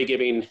any way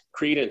giving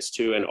credence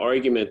to an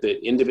argument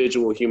that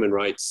individual human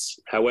rights,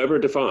 however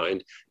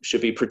defined, should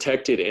be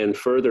protected and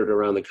furthered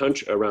around the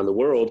country, around the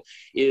world,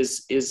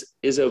 is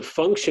a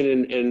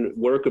function and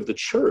work of the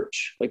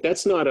church. Like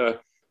that's not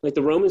like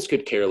the Romans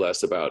could care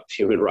less about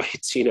human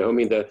rights. I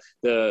mean,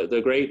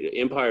 the great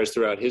empires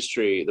throughout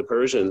history, the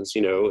Persians,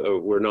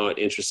 were not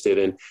interested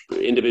in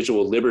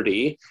individual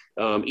liberty,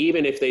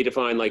 even if they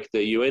define, like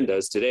the UN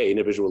does today,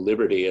 individual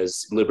liberty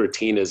as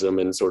libertinism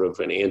and sort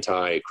of an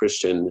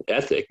anti-Christian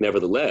ethic.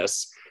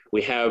 Nevertheless,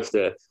 we have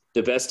the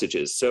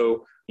vestiges.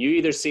 So you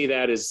either see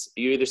that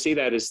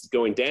as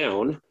going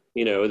down,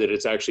 that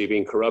it's actually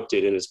being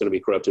corrupted and it's going to be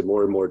corrupted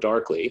more and more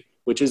darkly,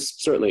 which is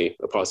certainly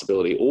a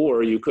possibility.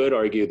 Or you could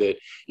argue that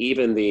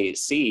even the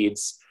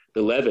seeds,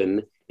 the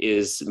leaven,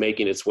 is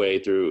making its way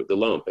through the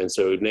lump. And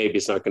so maybe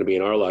it's not going to be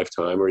in our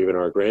lifetime or even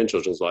our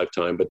grandchildren's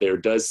lifetime, but there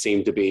does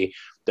seem to be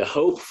the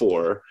hope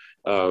for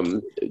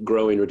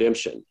growing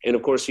redemption. And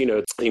of course,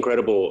 the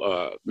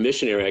incredible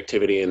missionary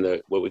activity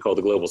in what we call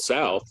the global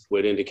South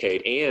would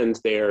indicate, and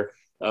their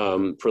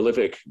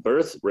prolific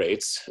birth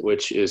rates,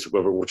 which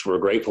we're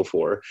grateful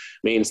for,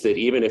 means that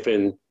even if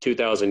in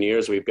 2,000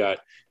 years we've got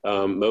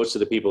most of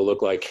the people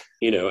look like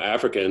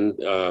African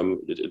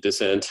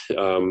descent,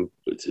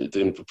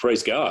 then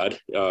praise God,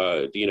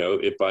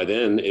 if by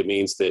then it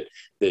means that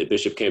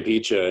Bishop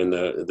Campecha and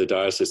the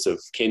Diocese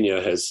of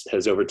Kenya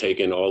has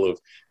overtaken all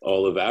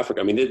of Africa.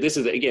 I mean, this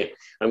is, again,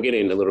 I'm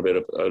getting a little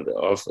bit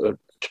off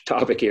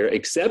topic here,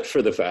 except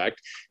for the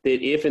fact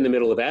that if in the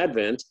middle of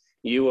Advent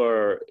you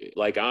are,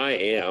 like I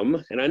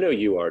am, and I know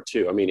you are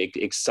too, I mean,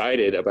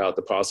 excited about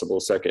the possible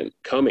second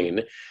coming,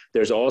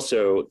 there's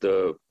also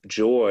the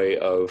joy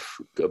of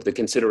the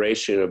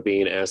consideration of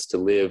being asked to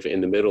live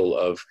in the middle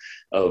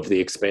of the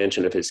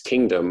expansion of his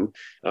kingdom,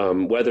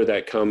 whether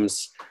that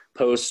comes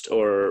post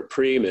or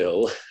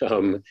pre-mill,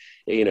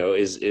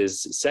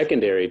 is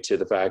secondary to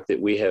the fact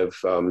that we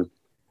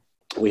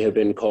have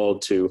been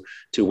called to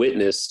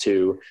witness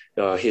to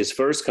his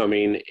first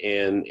coming,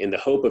 and in the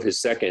hope of his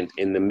second,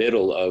 in the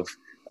middle of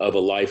a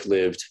life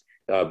lived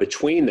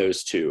between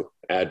those two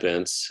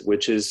advents,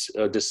 which is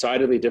a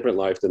decidedly different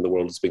life than the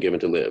world has been given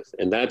to live.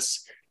 And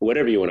that's,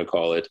 whatever you want to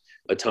call it,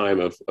 a time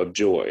of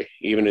joy,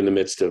 even in the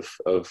midst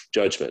of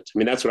judgment. I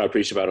mean, that's what I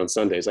preach about on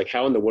Sundays. Like,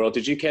 how in the world,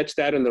 did you catch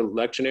that in the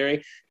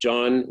lectionary?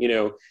 John,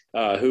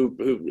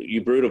 who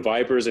you brood of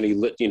vipers, and he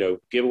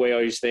give away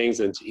all these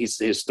things, and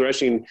his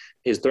threshing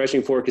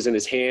fork is in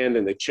his hand,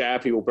 and the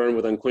chaff he will burn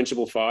with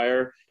unquenchable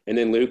fire. And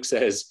then Luke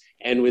says,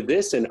 and with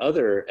this and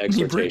other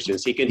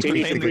exhortations, he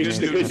continues to preach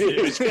the good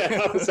news.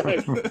 Yeah, I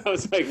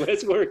was like,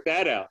 let's work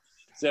that out.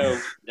 So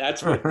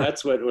that's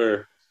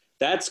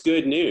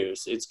good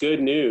news. It's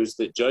good news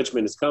that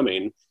judgment is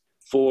coming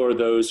for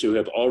those who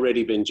have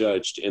already been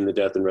judged in the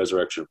death and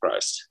resurrection of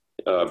Christ,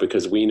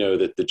 because we know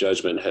that the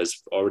judgment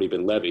has already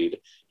been levied,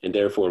 and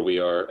therefore we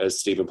are, as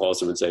Stephen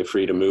Paulson would say,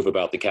 free to move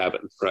about the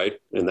cabin, right?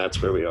 And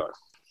that's where we are.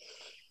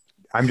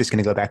 I'm just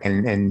going to go back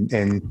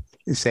and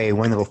say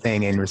one little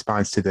thing in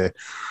response to the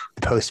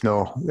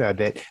post-mill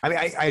bit. I mean,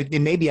 I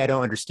maybe I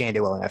don't understand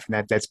it well enough,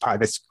 and that's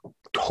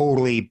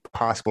totally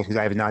possible because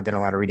I have not done a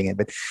lot of reading it.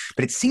 But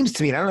it seems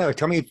to me, and I don't know.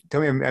 Tell me,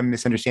 I'm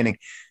misunderstanding.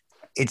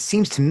 It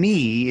seems to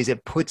me is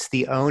it puts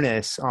the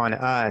onus on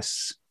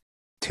us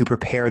to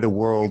prepare the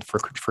world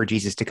for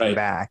Jesus to come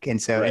back,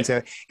 and so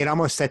it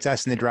almost sets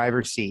us in the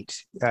driver's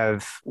seat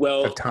of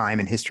time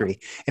and history.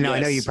 And now I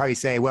know you probably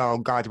say, "Well,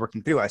 God's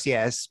working through us."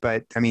 Yes,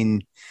 but I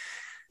mean,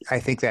 I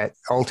think that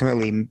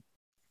ultimately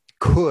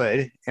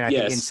could, and I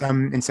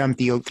think in some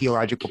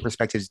theological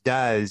perspectives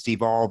does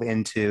evolve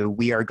into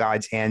we are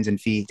God's hands and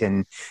feet,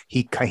 and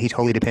he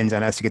totally depends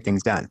on us to get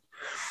things done.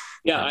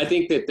 Yeah, I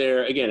think that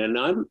there again,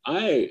 and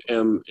I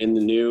am in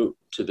the new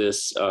to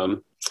this.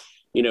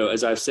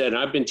 As I've said, and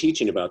I've been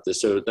teaching about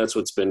this, so that's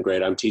what's been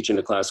great. I'm teaching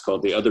a class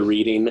called The Other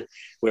Reading,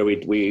 where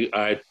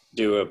I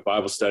do a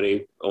Bible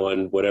study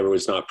on whatever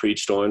was not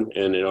preached on.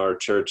 And in our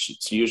church,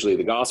 it's usually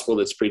the gospel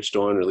that's preached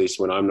on, or at least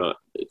when I'm not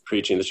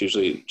preaching, it's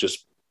usually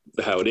just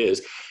how it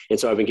is. And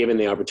so I've been given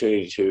the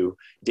opportunity to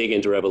dig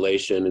into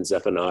Revelation and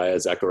Zephaniah,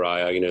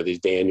 Zechariah, these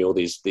Daniel,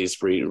 these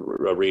free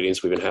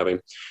readings we've been having.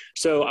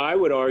 So I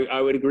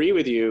would agree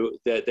with you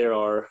that there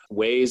are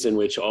ways in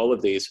which all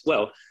of these,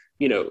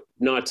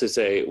 not to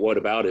say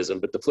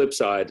whataboutism, but the flip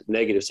side,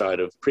 negative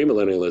side of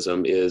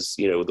premillennialism is,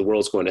 the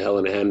world's going to hell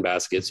in a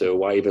handbasket. So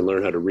why even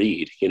learn how to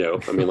read?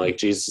 I mean, like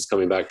Jesus is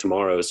coming back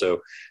tomorrow, so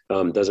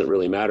doesn't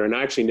really matter. And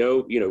I actually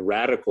know,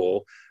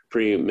 radical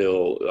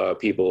pre-mill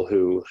people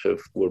who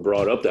were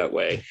brought up that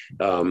way.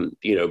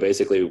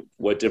 Basically,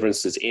 what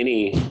difference does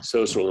any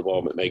social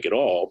involvement make at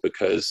all?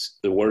 Because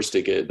the worse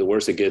it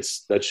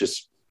gets, that's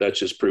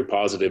just proof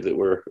positive that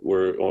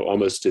we're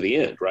almost to the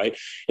end, right?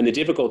 And the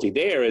difficulty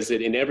there is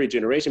that in every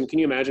generation, can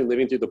you imagine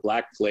living through the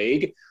Black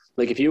Plague?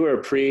 Like if you were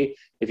a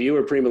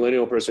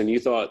premillennial person, you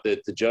thought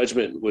that the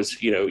judgment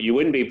was, you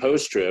wouldn't be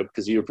post-trib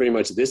because you were pretty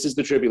much, this is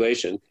the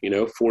tribulation,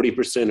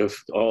 40% of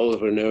all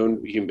of our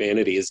known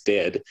humanity is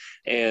dead.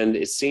 And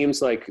it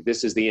seems like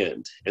this is the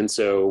end. And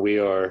so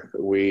we're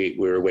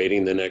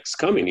awaiting the next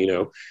coming,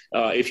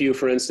 if you,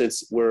 for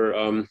instance, were,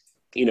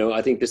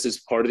 I think this is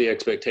part of the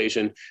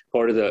expectation,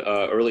 part of the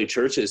early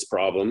church's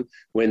problem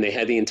when they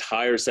had the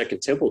entire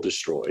second temple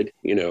destroyed,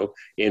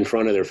 in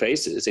front of their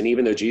faces. And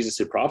even though Jesus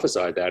had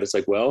prophesied that, it's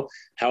like, well,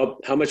 how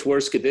much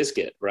worse could this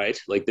get, right?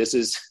 Like this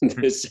is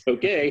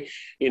okay,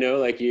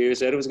 like you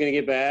said it was going to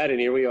get bad, and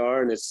here we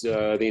are, and it's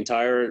the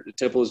entire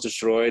temple is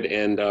destroyed,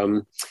 and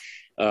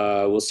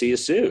we'll see you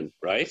soon,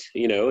 right?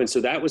 And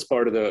so that was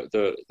part of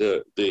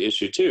the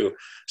issue too.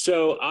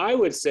 So I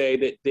would say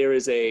that there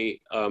is a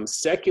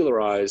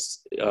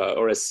secularized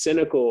or a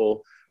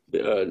cynical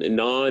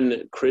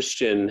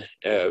non-Christian,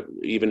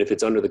 even if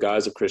it's under the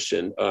guise of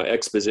Christian,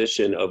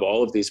 exposition of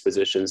all of these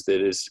positions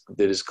that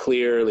is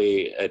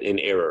clearly in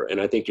error.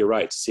 And I think you're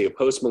right to see a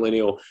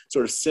post-millennial,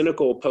 sort of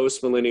cynical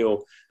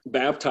post-millennial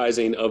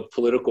baptizing of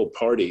political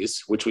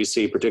parties, which we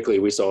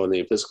saw in the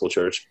Episcopal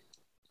Church,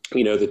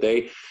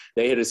 that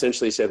they had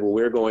essentially said, well,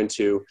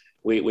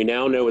 we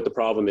now know what the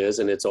problem is,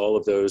 and it's all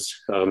of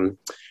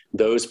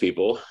those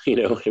people,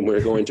 and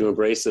we're going to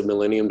embrace the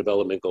Millennium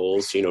Development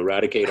Goals,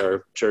 eradicate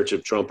our church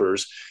of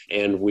Trumpers,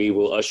 and we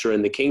will usher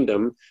in the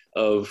kingdom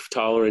of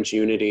tolerance,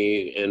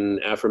 unity,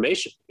 and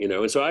affirmation,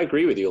 And so I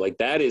agree with you. Like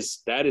that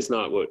is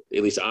not what,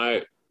 at least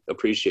I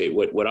appreciate.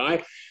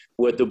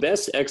 What the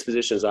best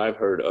expositions I've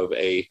heard of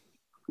a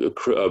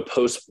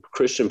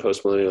post-Christian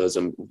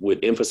postmillennialism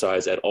would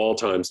emphasize at all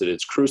times that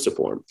it's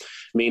cruciform,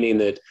 meaning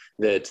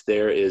that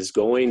there is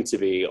going to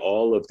be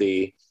all of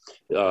the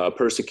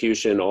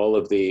persecution, all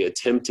of the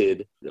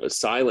attempted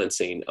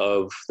silencing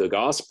of the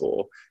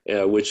gospel,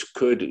 which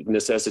could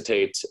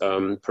necessitate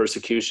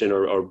persecution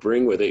or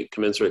bring with it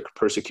commensurate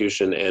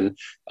persecution and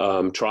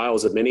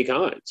trials of many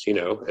kinds,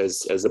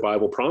 as the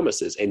Bible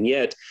promises. And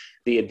yet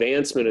the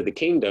advancement of the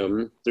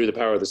kingdom through the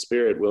power of the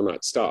Spirit will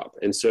not stop.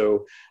 And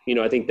so,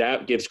 I think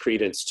that gives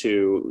credence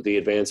to the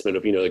advancement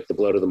of, like the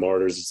blood of the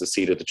martyrs is the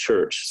seed of the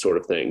church sort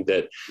of thing,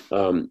 that,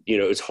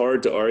 it's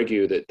hard to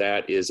argue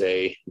that is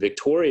a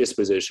victorious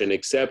position,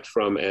 except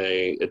from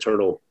a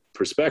eternal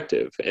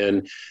perspective.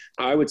 And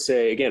I would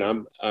say, again,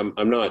 I'm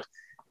not,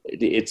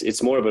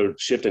 it's more of a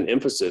shift in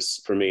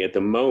emphasis for me at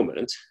the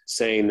moment,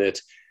 saying that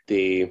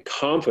the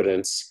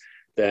confidence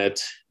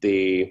that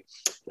the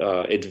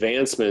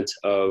advancement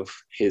of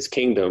his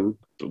kingdom,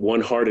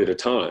 one heart at a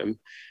time,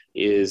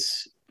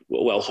 is,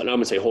 well, I'm going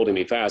to say holding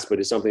me fast, but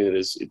it's something that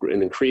is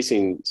an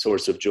increasing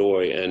source of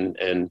joy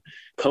and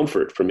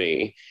comfort for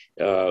me,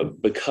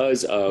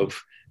 because of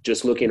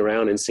just looking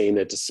around and seeing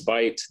that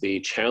despite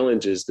the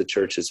challenges the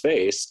church has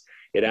faced,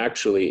 it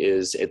actually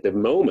is at the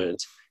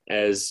moment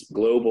as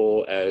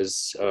global,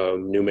 as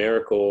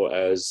numerical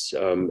as,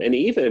 and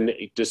even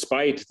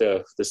despite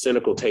the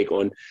cynical take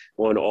on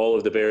all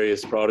of the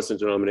various Protestant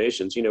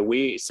denominations,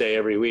 we say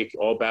every week,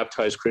 all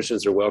baptized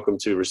Christians are welcome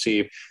to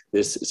receive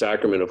this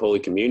sacrament of Holy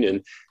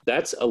Communion.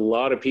 That's a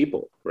lot of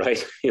people,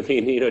 right? I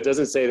mean, it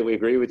doesn't say that we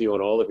agree with you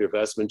on all of your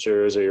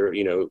vestmentures or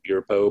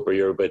your Pope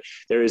but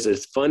there is a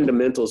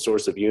fundamental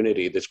source of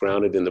unity that's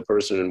grounded in the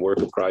person and work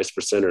of Christ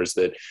for sinners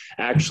that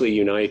actually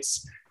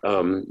unites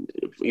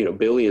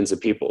billions of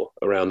people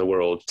around the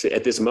world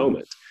at this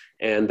moment.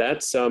 And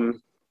that's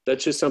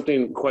just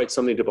something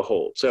to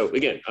behold. So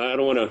again, I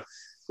don't want to,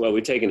 well,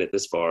 we've taken it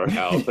this far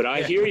out, but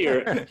I hear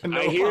your,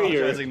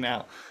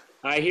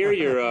 I hear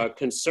your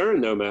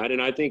concern though, Matt.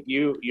 And I think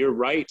you're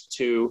right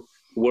to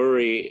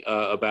worry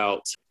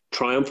about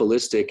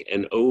triumphalistic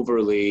and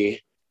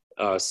overly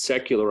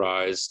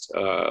secularized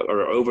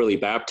or overly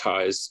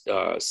baptized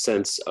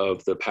sense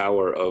of the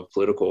power of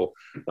political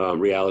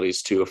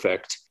realities to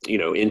affect,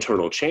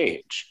 internal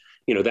change.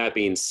 That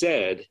being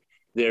said,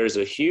 there's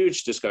a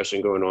huge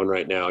discussion going on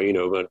right now,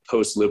 about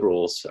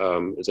post-liberals,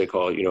 as they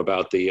call it,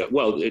 about the,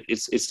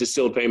 it's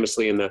distilled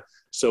famously in the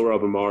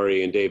Sohrab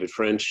Ahmari and David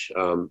French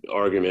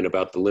argument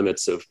about the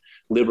limits of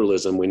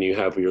liberalism when you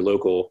have your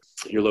local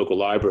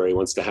library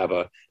wants to have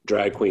a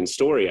drag queen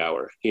story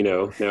hour,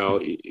 now,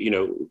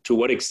 to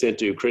what extent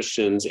do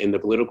Christians in the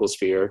political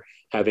sphere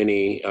have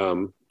any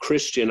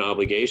Christian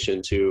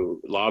obligation to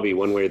lobby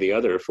one way or the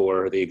other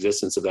for the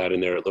existence of that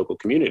in their local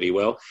community?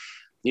 Well,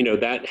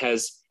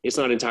 it's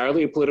not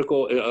entirely a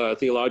political,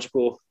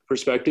 theological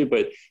perspective,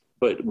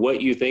 but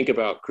what you think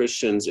about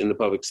Christians in the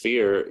public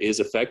sphere is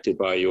affected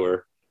by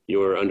your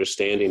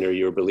understanding or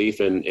your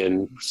belief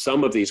in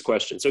some of these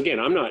questions. So again,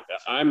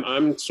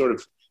 I'm sort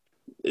of,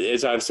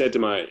 as I've said to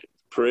my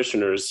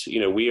parishioners,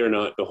 we are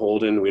not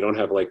beholden. We don't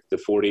have like the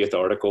 40th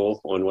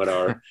article on what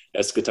our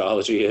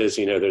eschatology is.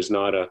 There's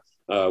not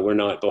we're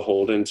not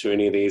beholden to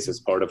any of these as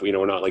part of,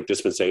 we're not like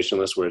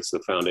dispensationalists where it's the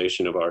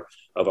foundation of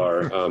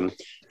our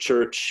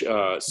church.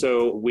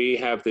 So we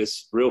have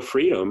this real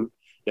freedom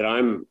that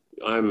I'm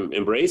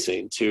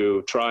embracing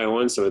to try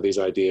on some of these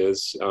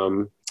ideas.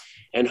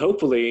 And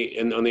hopefully,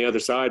 on the other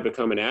side,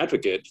 become an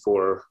advocate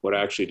for what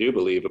I actually do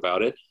believe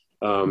about it,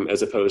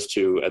 as opposed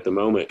to, at the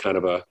moment, kind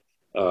of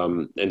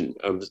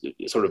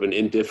sort of an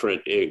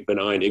indifferent,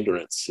 benign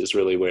ignorance is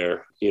really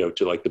where,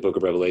 to like the Book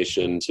of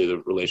Revelation, to the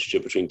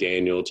relationship between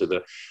Daniel, to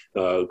the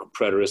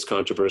preterist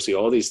controversy,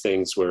 all these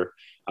things where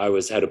I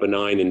had a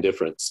benign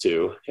indifference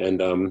to.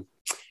 And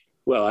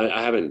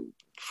I haven't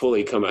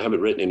fully I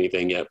haven't written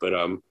anything yet, but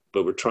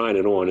we're trying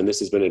it on, and this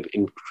has been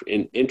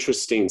an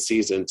interesting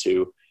season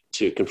to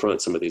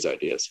confront some of these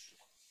ideas.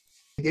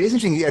 It is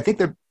interesting. I think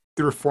the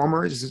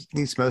reformers, at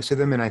least most of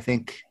them, and I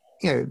think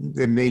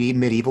the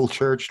medieval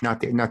church, not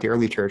the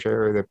early church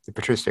or the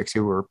patristics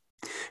who were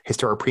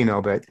historic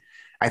premill, but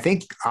I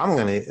think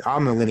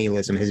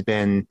amillennialism has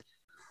been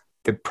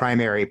the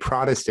primary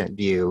Protestant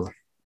view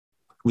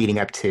leading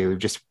up to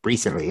just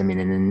recently. I mean,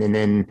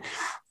 and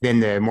then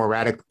the more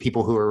radical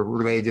people who are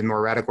related to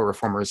more radical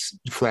reformers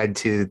fled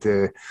to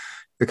the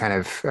the kind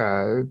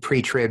of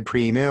pre-trib,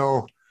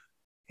 pre-mill,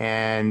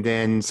 and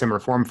then some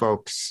reform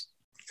folks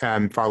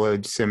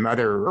followed some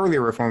other earlier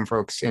reform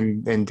folks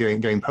in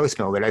doing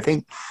post-mill. But I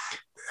think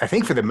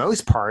for the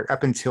most part,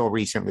 up until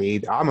recently,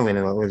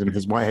 amillennialism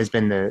has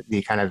been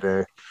the kind of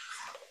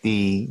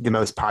the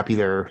most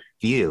popular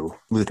view,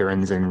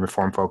 Lutherans and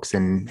Reformed folks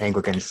and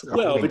Anglicans.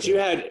 Well, but you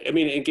had, I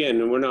mean,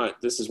 again, we're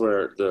not. This is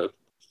where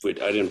we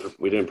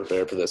didn't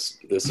prepare for this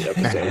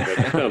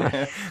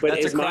episode, but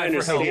it's my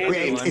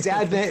understanding. It's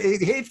Advent.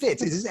 It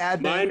fits. It's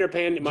Advent. My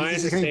understanding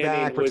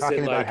we're was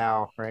talking that, about like,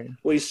 how, right?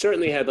 Well, you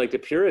certainly had like the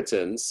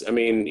Puritans. I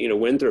mean,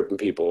 Winthrop and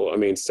people. I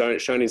mean,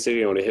 Shining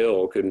City on a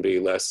Hill couldn't be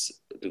less.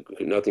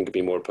 Nothing could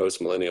be more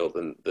post-millennial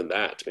than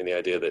that. I mean, the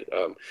idea that,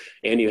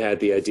 and you had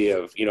the idea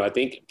of, I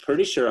think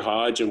pretty sure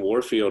Hodge and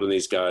Warfield and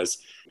these guys.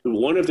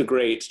 One of the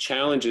great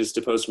challenges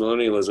to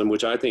post-millennialism,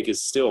 which I think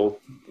is still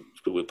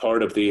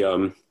part of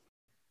the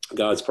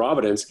God's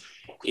providence,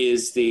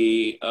 is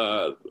the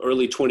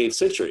early 20th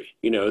century.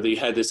 They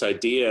had this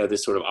idea,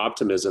 this sort of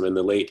optimism in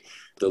the late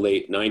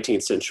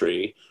 19th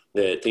century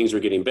that things were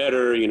getting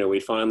better. We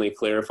finally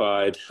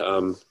clarified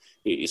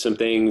some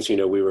things.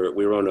 We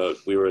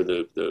were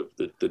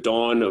the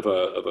dawn of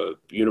a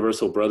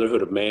universal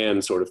brotherhood of man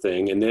sort of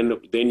thing. And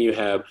then you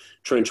have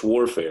trench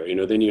warfare.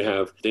 Then you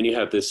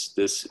have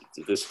this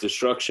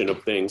destruction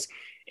of things.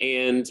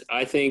 And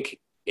I think,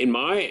 in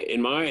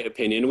my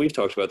opinion, we've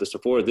talked about this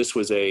before, this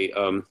was a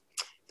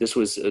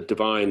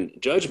divine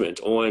judgment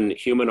on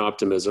human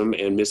optimism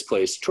and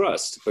misplaced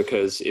trust.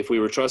 Because if we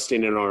were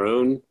trusting in our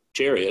own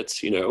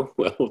chariots,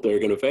 well, they're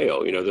going to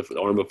fail. The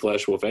arm of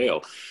flesh will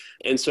fail.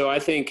 And so I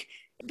think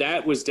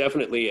that was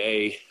definitely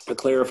a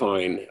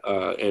clarifying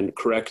and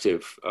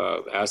corrective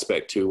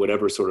aspect to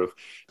whatever sort of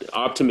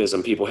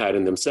optimism people had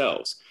in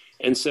themselves.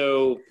 And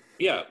so,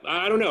 yeah,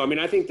 I don't know. I mean,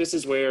 I think this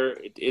is where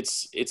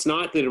it's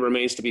not that it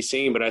remains to be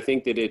seen, but I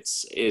think that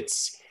it's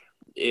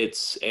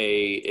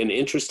an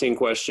interesting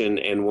question,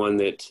 and one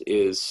that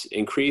is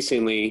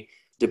increasingly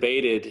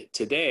debated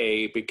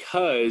today,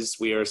 because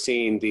we are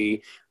seeing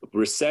the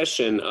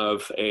recession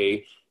of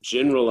a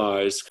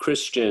generalized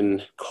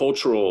Christian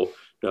cultural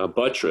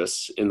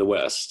buttress in the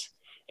West.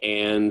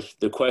 And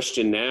the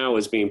question now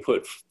is being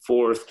put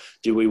forth,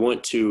 do we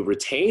want to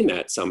retain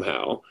that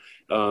somehow?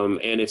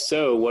 And if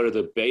so, what are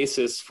the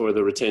basis for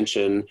the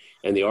retention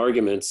and the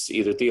arguments,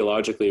 either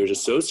theologically or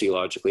just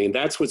sociologically? And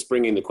that's what's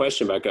bringing the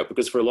question back up,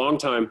 because for a long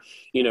time,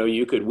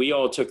 we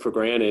all took for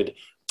granted,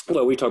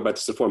 well, we talk about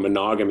this before,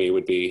 monogamy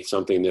would be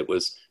something that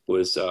was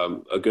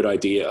a good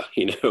idea,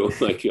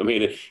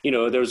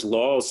 there's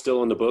laws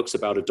still in the books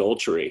about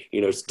adultery,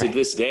 to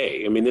this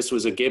day. I mean, this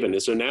was a given.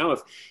 So now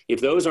if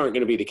those aren't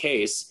going to be the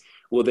case,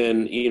 well,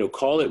 then,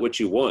 call it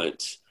what you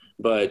want.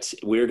 But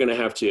we're going to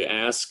have to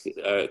ask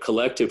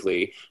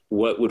collectively,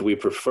 what would we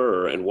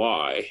prefer and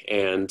why?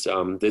 And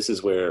this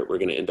is where we're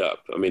going to end up.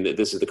 I mean,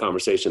 this is the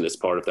conversation that's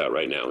part of that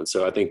right now. And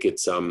so I think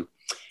it's,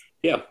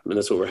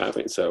 that's what we're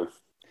having. So,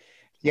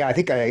 yeah, I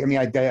think I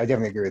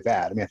definitely agree with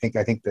that. I mean,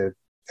 I think that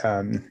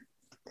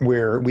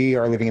we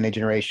are living in a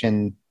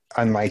generation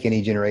unlike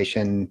any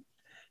generation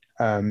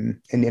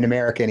in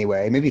America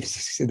anyway. Maybe the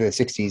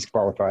 60s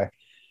qualify,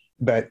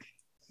 but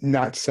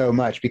not so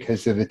much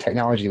because of the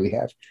technology we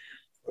have.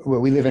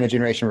 Well, we live in a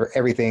generation where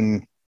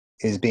everything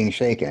is being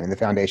shaken, and the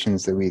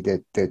foundations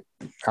that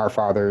our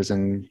fathers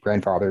and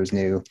grandfathers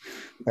knew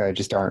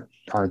just aren't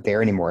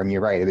there anymore. I mean,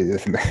 you're right.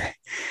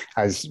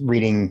 I was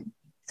reading.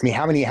 I mean,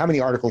 how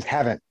many articles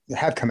have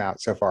come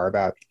out so far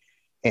about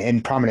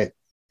in prominent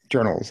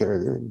journals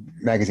or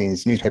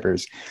magazines,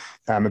 newspapers,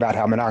 about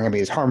how monogamy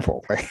is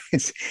harmful. Like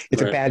it's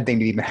right. A bad thing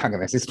to be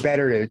monogamous. It's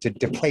better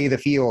to play the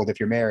field if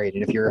you're married,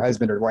 and if your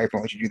husband or wife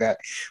won't let you do that,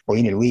 well,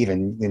 you need to leave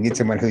and get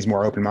someone who's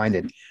more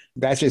open-minded.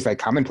 That's just like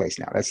commonplace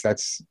now.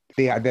 That's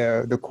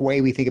the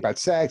way we think about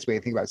sex, the way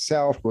we think about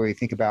self, the way we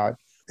think about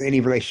any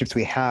relationships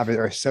we have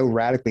are so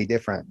radically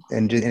different,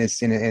 and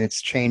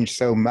it's changed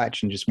so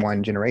much in just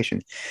one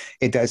generation.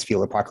 It does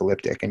feel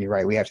apocalyptic, and you're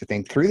right. We have to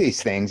think through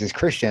these things as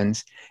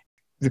Christians.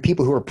 The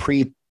people who are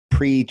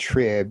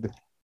pre-trib,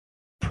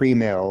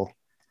 pre-mill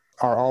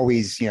are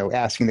always,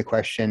 asking the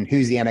question,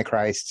 who's the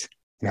Antichrist?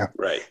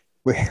 Right.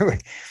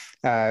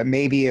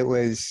 Maybe it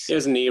was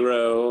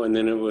Nero, and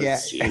then it was,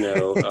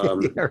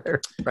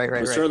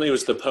 right. Certainly it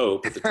was the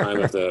Pope at the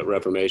time of the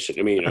Reformation.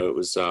 I mean, it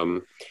was,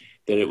 then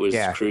it was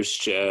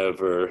Khrushchev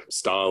or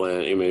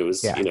Stalin. I mean, it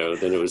was, then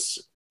it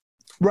was.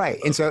 Right.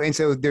 And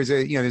so there's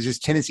this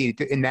tendency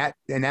in that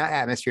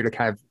atmosphere to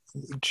kind of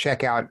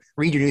check out,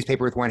 read your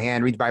newspaper with one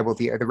hand, read the Bible with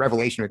the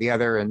Revelation with the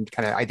other, and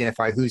kind of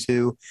identify who's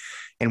who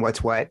and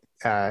what's what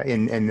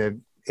in the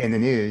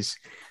news.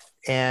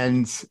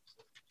 And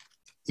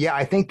yeah,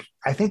 I think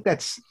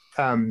that's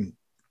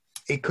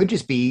it could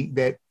just be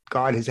that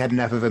God has had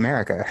enough of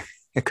America.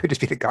 It could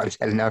just be that God has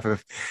had enough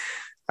of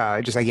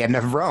just like he had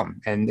enough of Rome,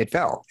 and it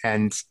fell.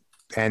 And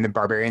and the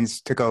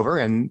barbarians took over,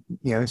 and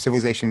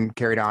civilization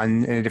carried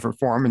on in a different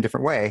form, in a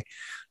different way.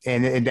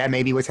 And that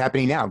may be what's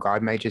happening now.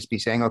 God might just be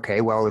saying,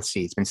 okay, well, let's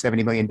see, it's been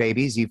 70 million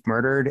babies you've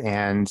murdered,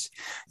 and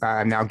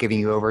I'm now giving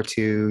you over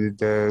to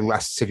the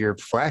lusts of your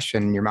flesh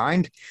and your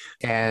mind.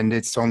 And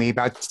it's only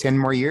about 10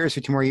 more years,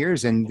 15 more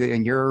years, and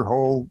your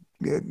whole,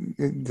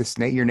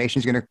 your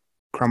nation's going to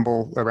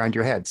crumble around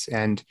your heads.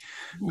 And,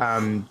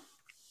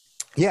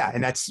 yeah,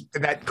 and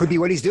that could be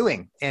what he's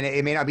doing, and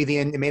it may not be the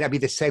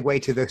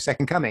segue to the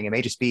second coming. It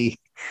may just be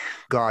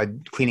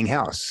God cleaning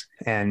house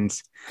and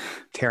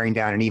tearing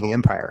down an evil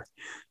empire.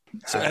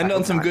 So end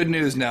on some good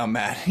news now,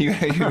 Matt.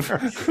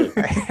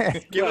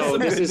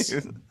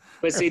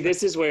 But see,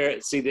 this is where,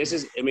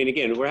 I mean,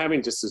 again, we're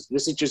having this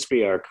would just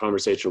be our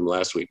conversation from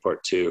last week,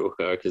 part 2,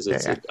 because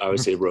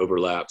obviously it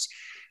overlaps.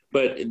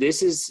 But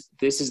this is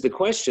the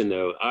question,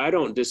 though. I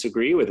don't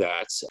disagree with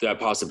that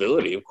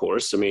possibility, of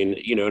course. I mean,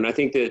 and I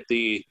think that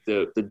the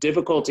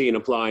difficulty in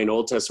applying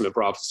Old Testament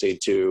prophecy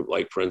to,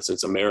 like, for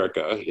instance,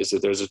 America, is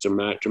that there's a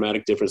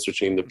dramatic difference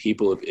between the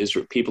people of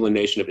Israel, people and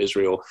nation of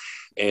Israel,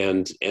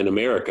 and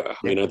America.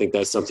 I mean, I think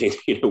that's something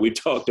we've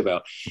talked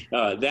about.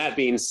 That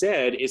being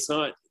said, it's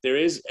not. There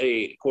is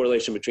a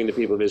correlation between the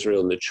people of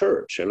Israel and the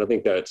church, and I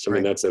think that's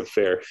that's a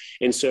fair.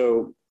 And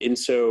so.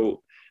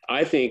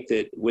 I think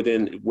that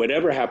within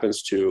whatever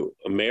happens to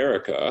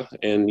America,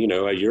 and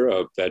you're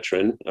a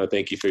veteran.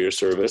 Thank you for your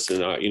service,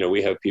 and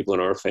we have people in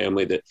our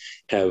family that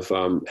have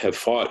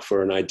fought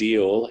for an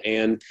ideal,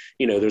 and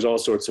there's all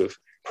sorts of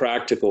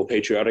practical,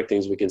 patriotic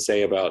things we can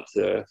say about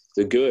the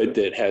good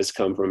that has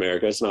come from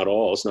America. It's not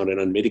an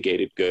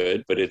unmitigated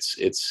good, but it's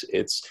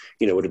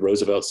what did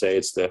Roosevelt say?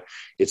 It's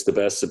the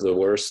best of the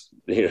worst.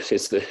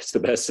 It's the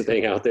best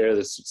thing out there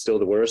that's still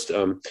the worst.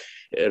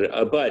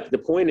 But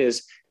the point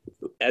is,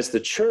 as the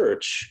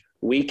church,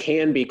 we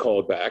can be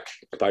called back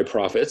by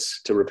prophets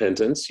to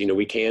repentance.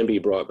 We can be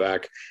brought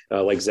back,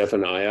 like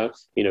Zephaniah,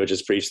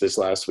 just preached this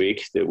last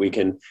week, that we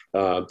can,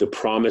 the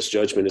promised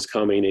judgment is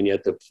coming, and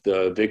yet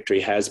the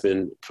victory has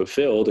been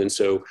fulfilled. And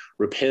so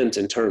repent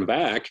and turn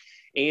back.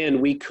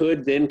 And we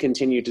could then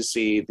continue to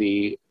see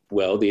the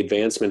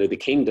advancement of the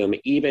kingdom,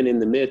 even in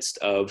the midst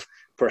of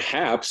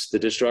perhaps the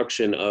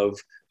destruction of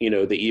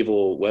the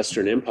evil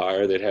Western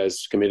Empire that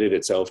has committed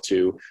itself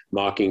to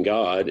mocking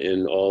God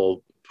in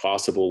all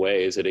possible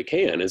ways that it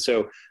can. And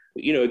so,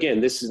 again,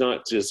 this is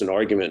not just an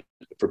argument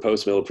for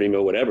post-mill,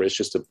 pre-mill, whatever. It's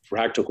just a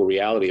practical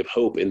reality of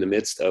hope in the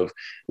midst of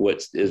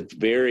what is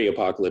very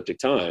apocalyptic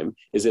time.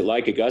 Is it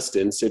like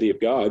Augustine, City of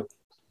God?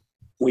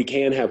 We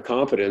can have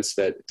confidence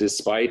that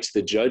despite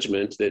the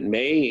judgment that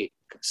may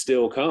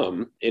still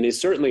come, and is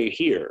certainly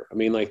here. I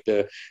mean, like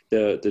the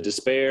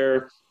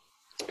despair,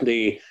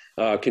 the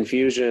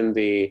confusion,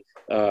 the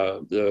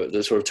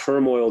sort of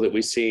turmoil that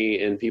we see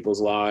in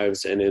people's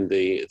lives and in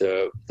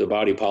the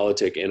body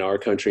politic in our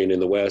country and in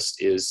the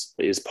West is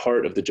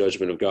part of the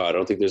judgment of God. I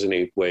don't think there's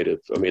any way to.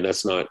 I mean,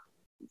 that's not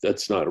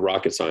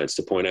rocket science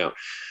to point out.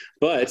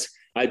 But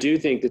I do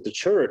think that the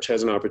church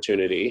has an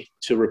opportunity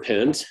to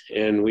repent,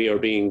 and we are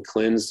being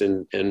cleansed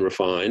and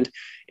refined,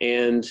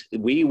 and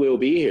we will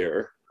be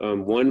here.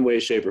 One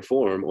way, shape, or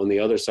form on the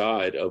other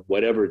side of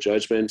whatever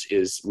judgment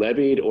is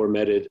levied or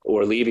meted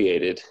or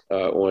alleviated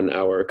on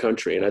our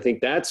country. And I think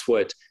that's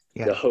what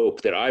the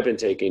hope that I've been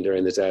taking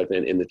during this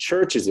Advent in the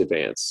church's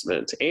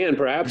advancement. And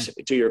perhaps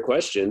to your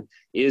question,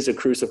 is a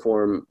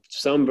cruciform,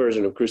 some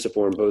version of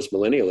cruciform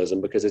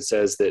postmillennialism, because it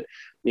says that,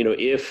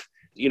 if,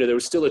 there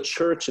was still a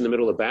church in the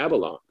middle of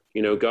Babylon,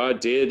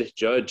 God did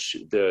judge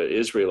the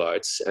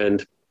Israelites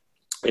and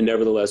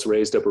nevertheless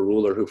raised up a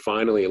ruler who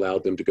finally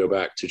allowed them to go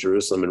back to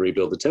Jerusalem and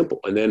rebuild the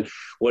temple. And then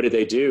what did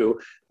they do?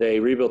 They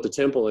rebuilt the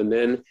temple and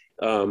then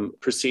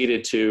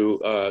proceeded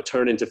to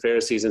turn into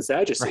Pharisees and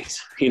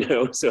Sadducees,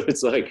 So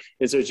it's like,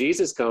 and so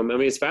Jesus come, I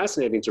mean, it's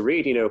fascinating to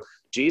read,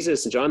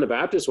 Jesus and John the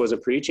Baptist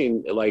wasn't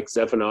preaching like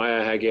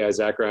Zephaniah, Haggai,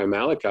 Zechariah,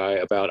 Malachi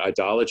about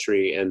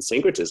idolatry and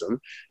syncretism.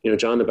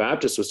 John the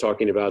Baptist was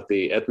talking about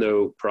the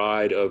ethno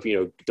pride of,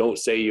 don't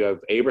say you have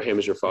Abraham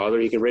as your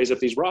father, you can raise up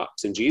these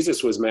rocks. And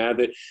Jesus was mad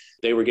that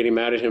they were getting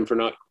mad at him for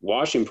not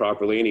washing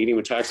properly and eating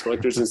with tax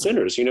collectors and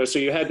sinners, so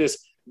you had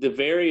the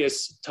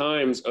various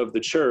times of the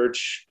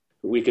church,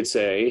 we could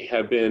say,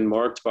 have been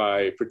marked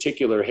by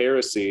particular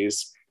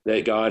heresies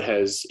that God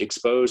has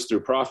exposed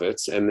through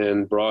prophets and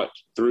then brought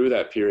through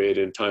that period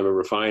in time of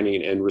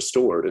refining and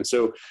restored. And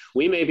so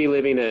we may be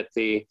living at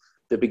the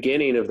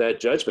beginning of that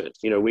judgment.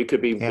 We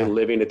could be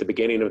living at the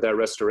beginning of that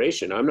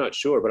restoration. I'm not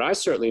sure, but I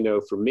certainly know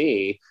for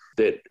me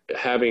that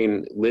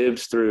having lived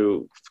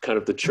through kind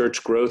of the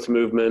church growth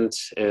movement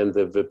and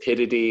the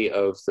vapidity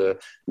of the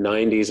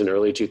 90s and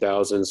early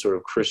 2000s sort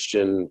of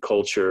Christian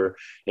culture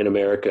in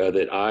America,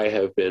 that I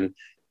have been,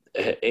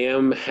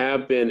 am,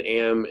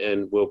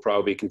 and will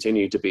probably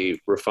continue to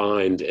be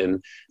refined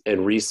and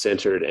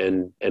recentered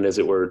and as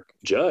it were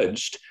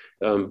judged,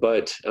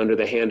 but under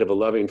the hand of a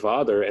loving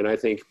Father. And I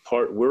think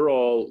we're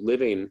all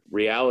living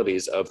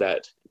realities of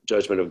that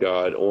judgment of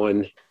God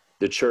on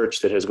the church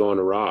that has gone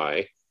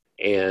awry.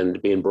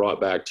 and being brought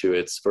back to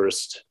its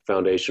first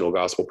foundational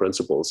gospel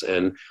principles.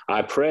 And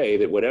I pray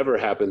that whatever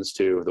happens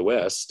to the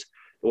West,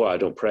 well, I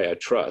don't pray, I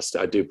trust.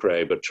 I do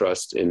pray, but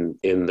trust in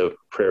the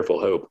prayerful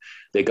hope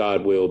that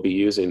God will be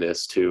using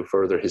this to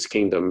further his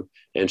kingdom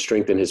and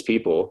strengthen his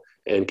people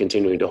and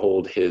continuing to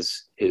hold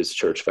his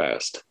church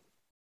fast.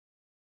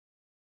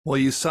 Well,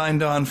 you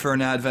signed on for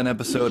an Advent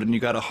episode and you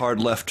got a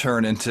hard left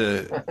turn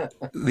into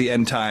the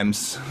end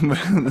times.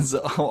 It's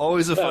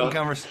always a fun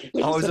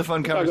conversation. Always a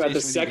fun conversation. Talk about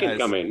the second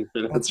coming.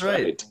 That's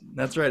right.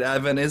 That's right.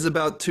 Advent is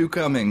about two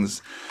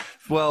comings.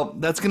 Well,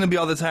 that's going to be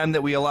all the time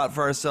that we allot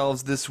for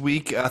ourselves this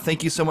week.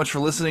 Thank you so much for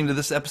listening to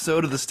this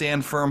episode of the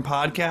Stand Firm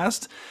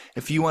podcast.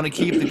 If you want to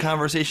keep the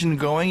conversation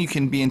going, you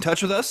can be in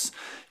touch with us.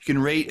 You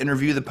can rate and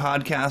review the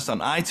podcast on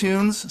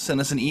iTunes. Send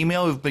us an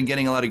email. We've been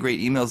getting a lot of great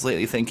emails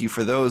lately. Thank you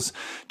for those.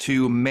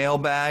 To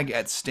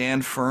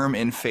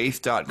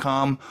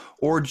mailbag@standfirminfaith.com,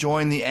 or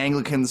join the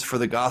Anglicans for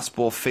the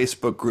Gospel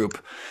Facebook group.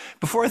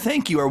 Before I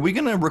thank you, are we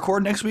going to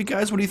record next week,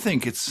 guys? What do you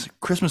think? It's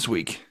Christmas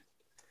week.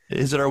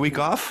 Is it our week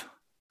off?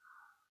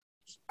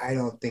 I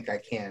don't think I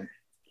can.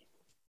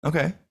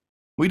 Okay.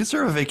 We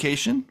deserve a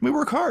vacation. We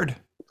work hard.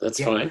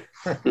 That's fine.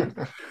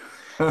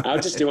 I'll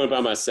just do it by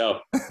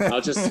myself.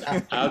 I'll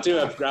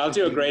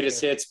do a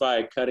greatest hits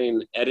by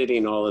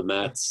editing all of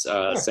Matt's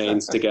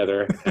sayings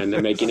together and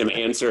then making him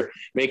answer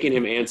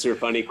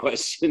funny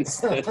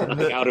questions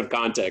out of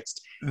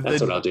context.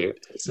 That's what I'll do.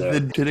 So.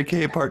 The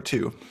Didache Part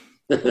 2.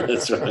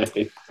 That's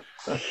right.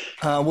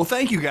 Well,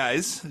 thank you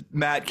guys,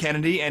 Matt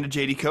Kennedy and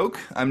JD Koch.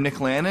 I'm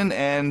Nick Lannon,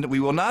 and we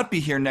will not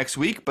be here next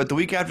week, but the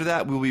week after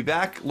that, we'll be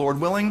back,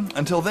 Lord willing.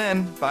 Until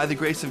then, by the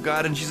grace of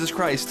God and Jesus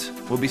Christ,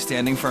 we'll be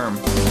standing firm.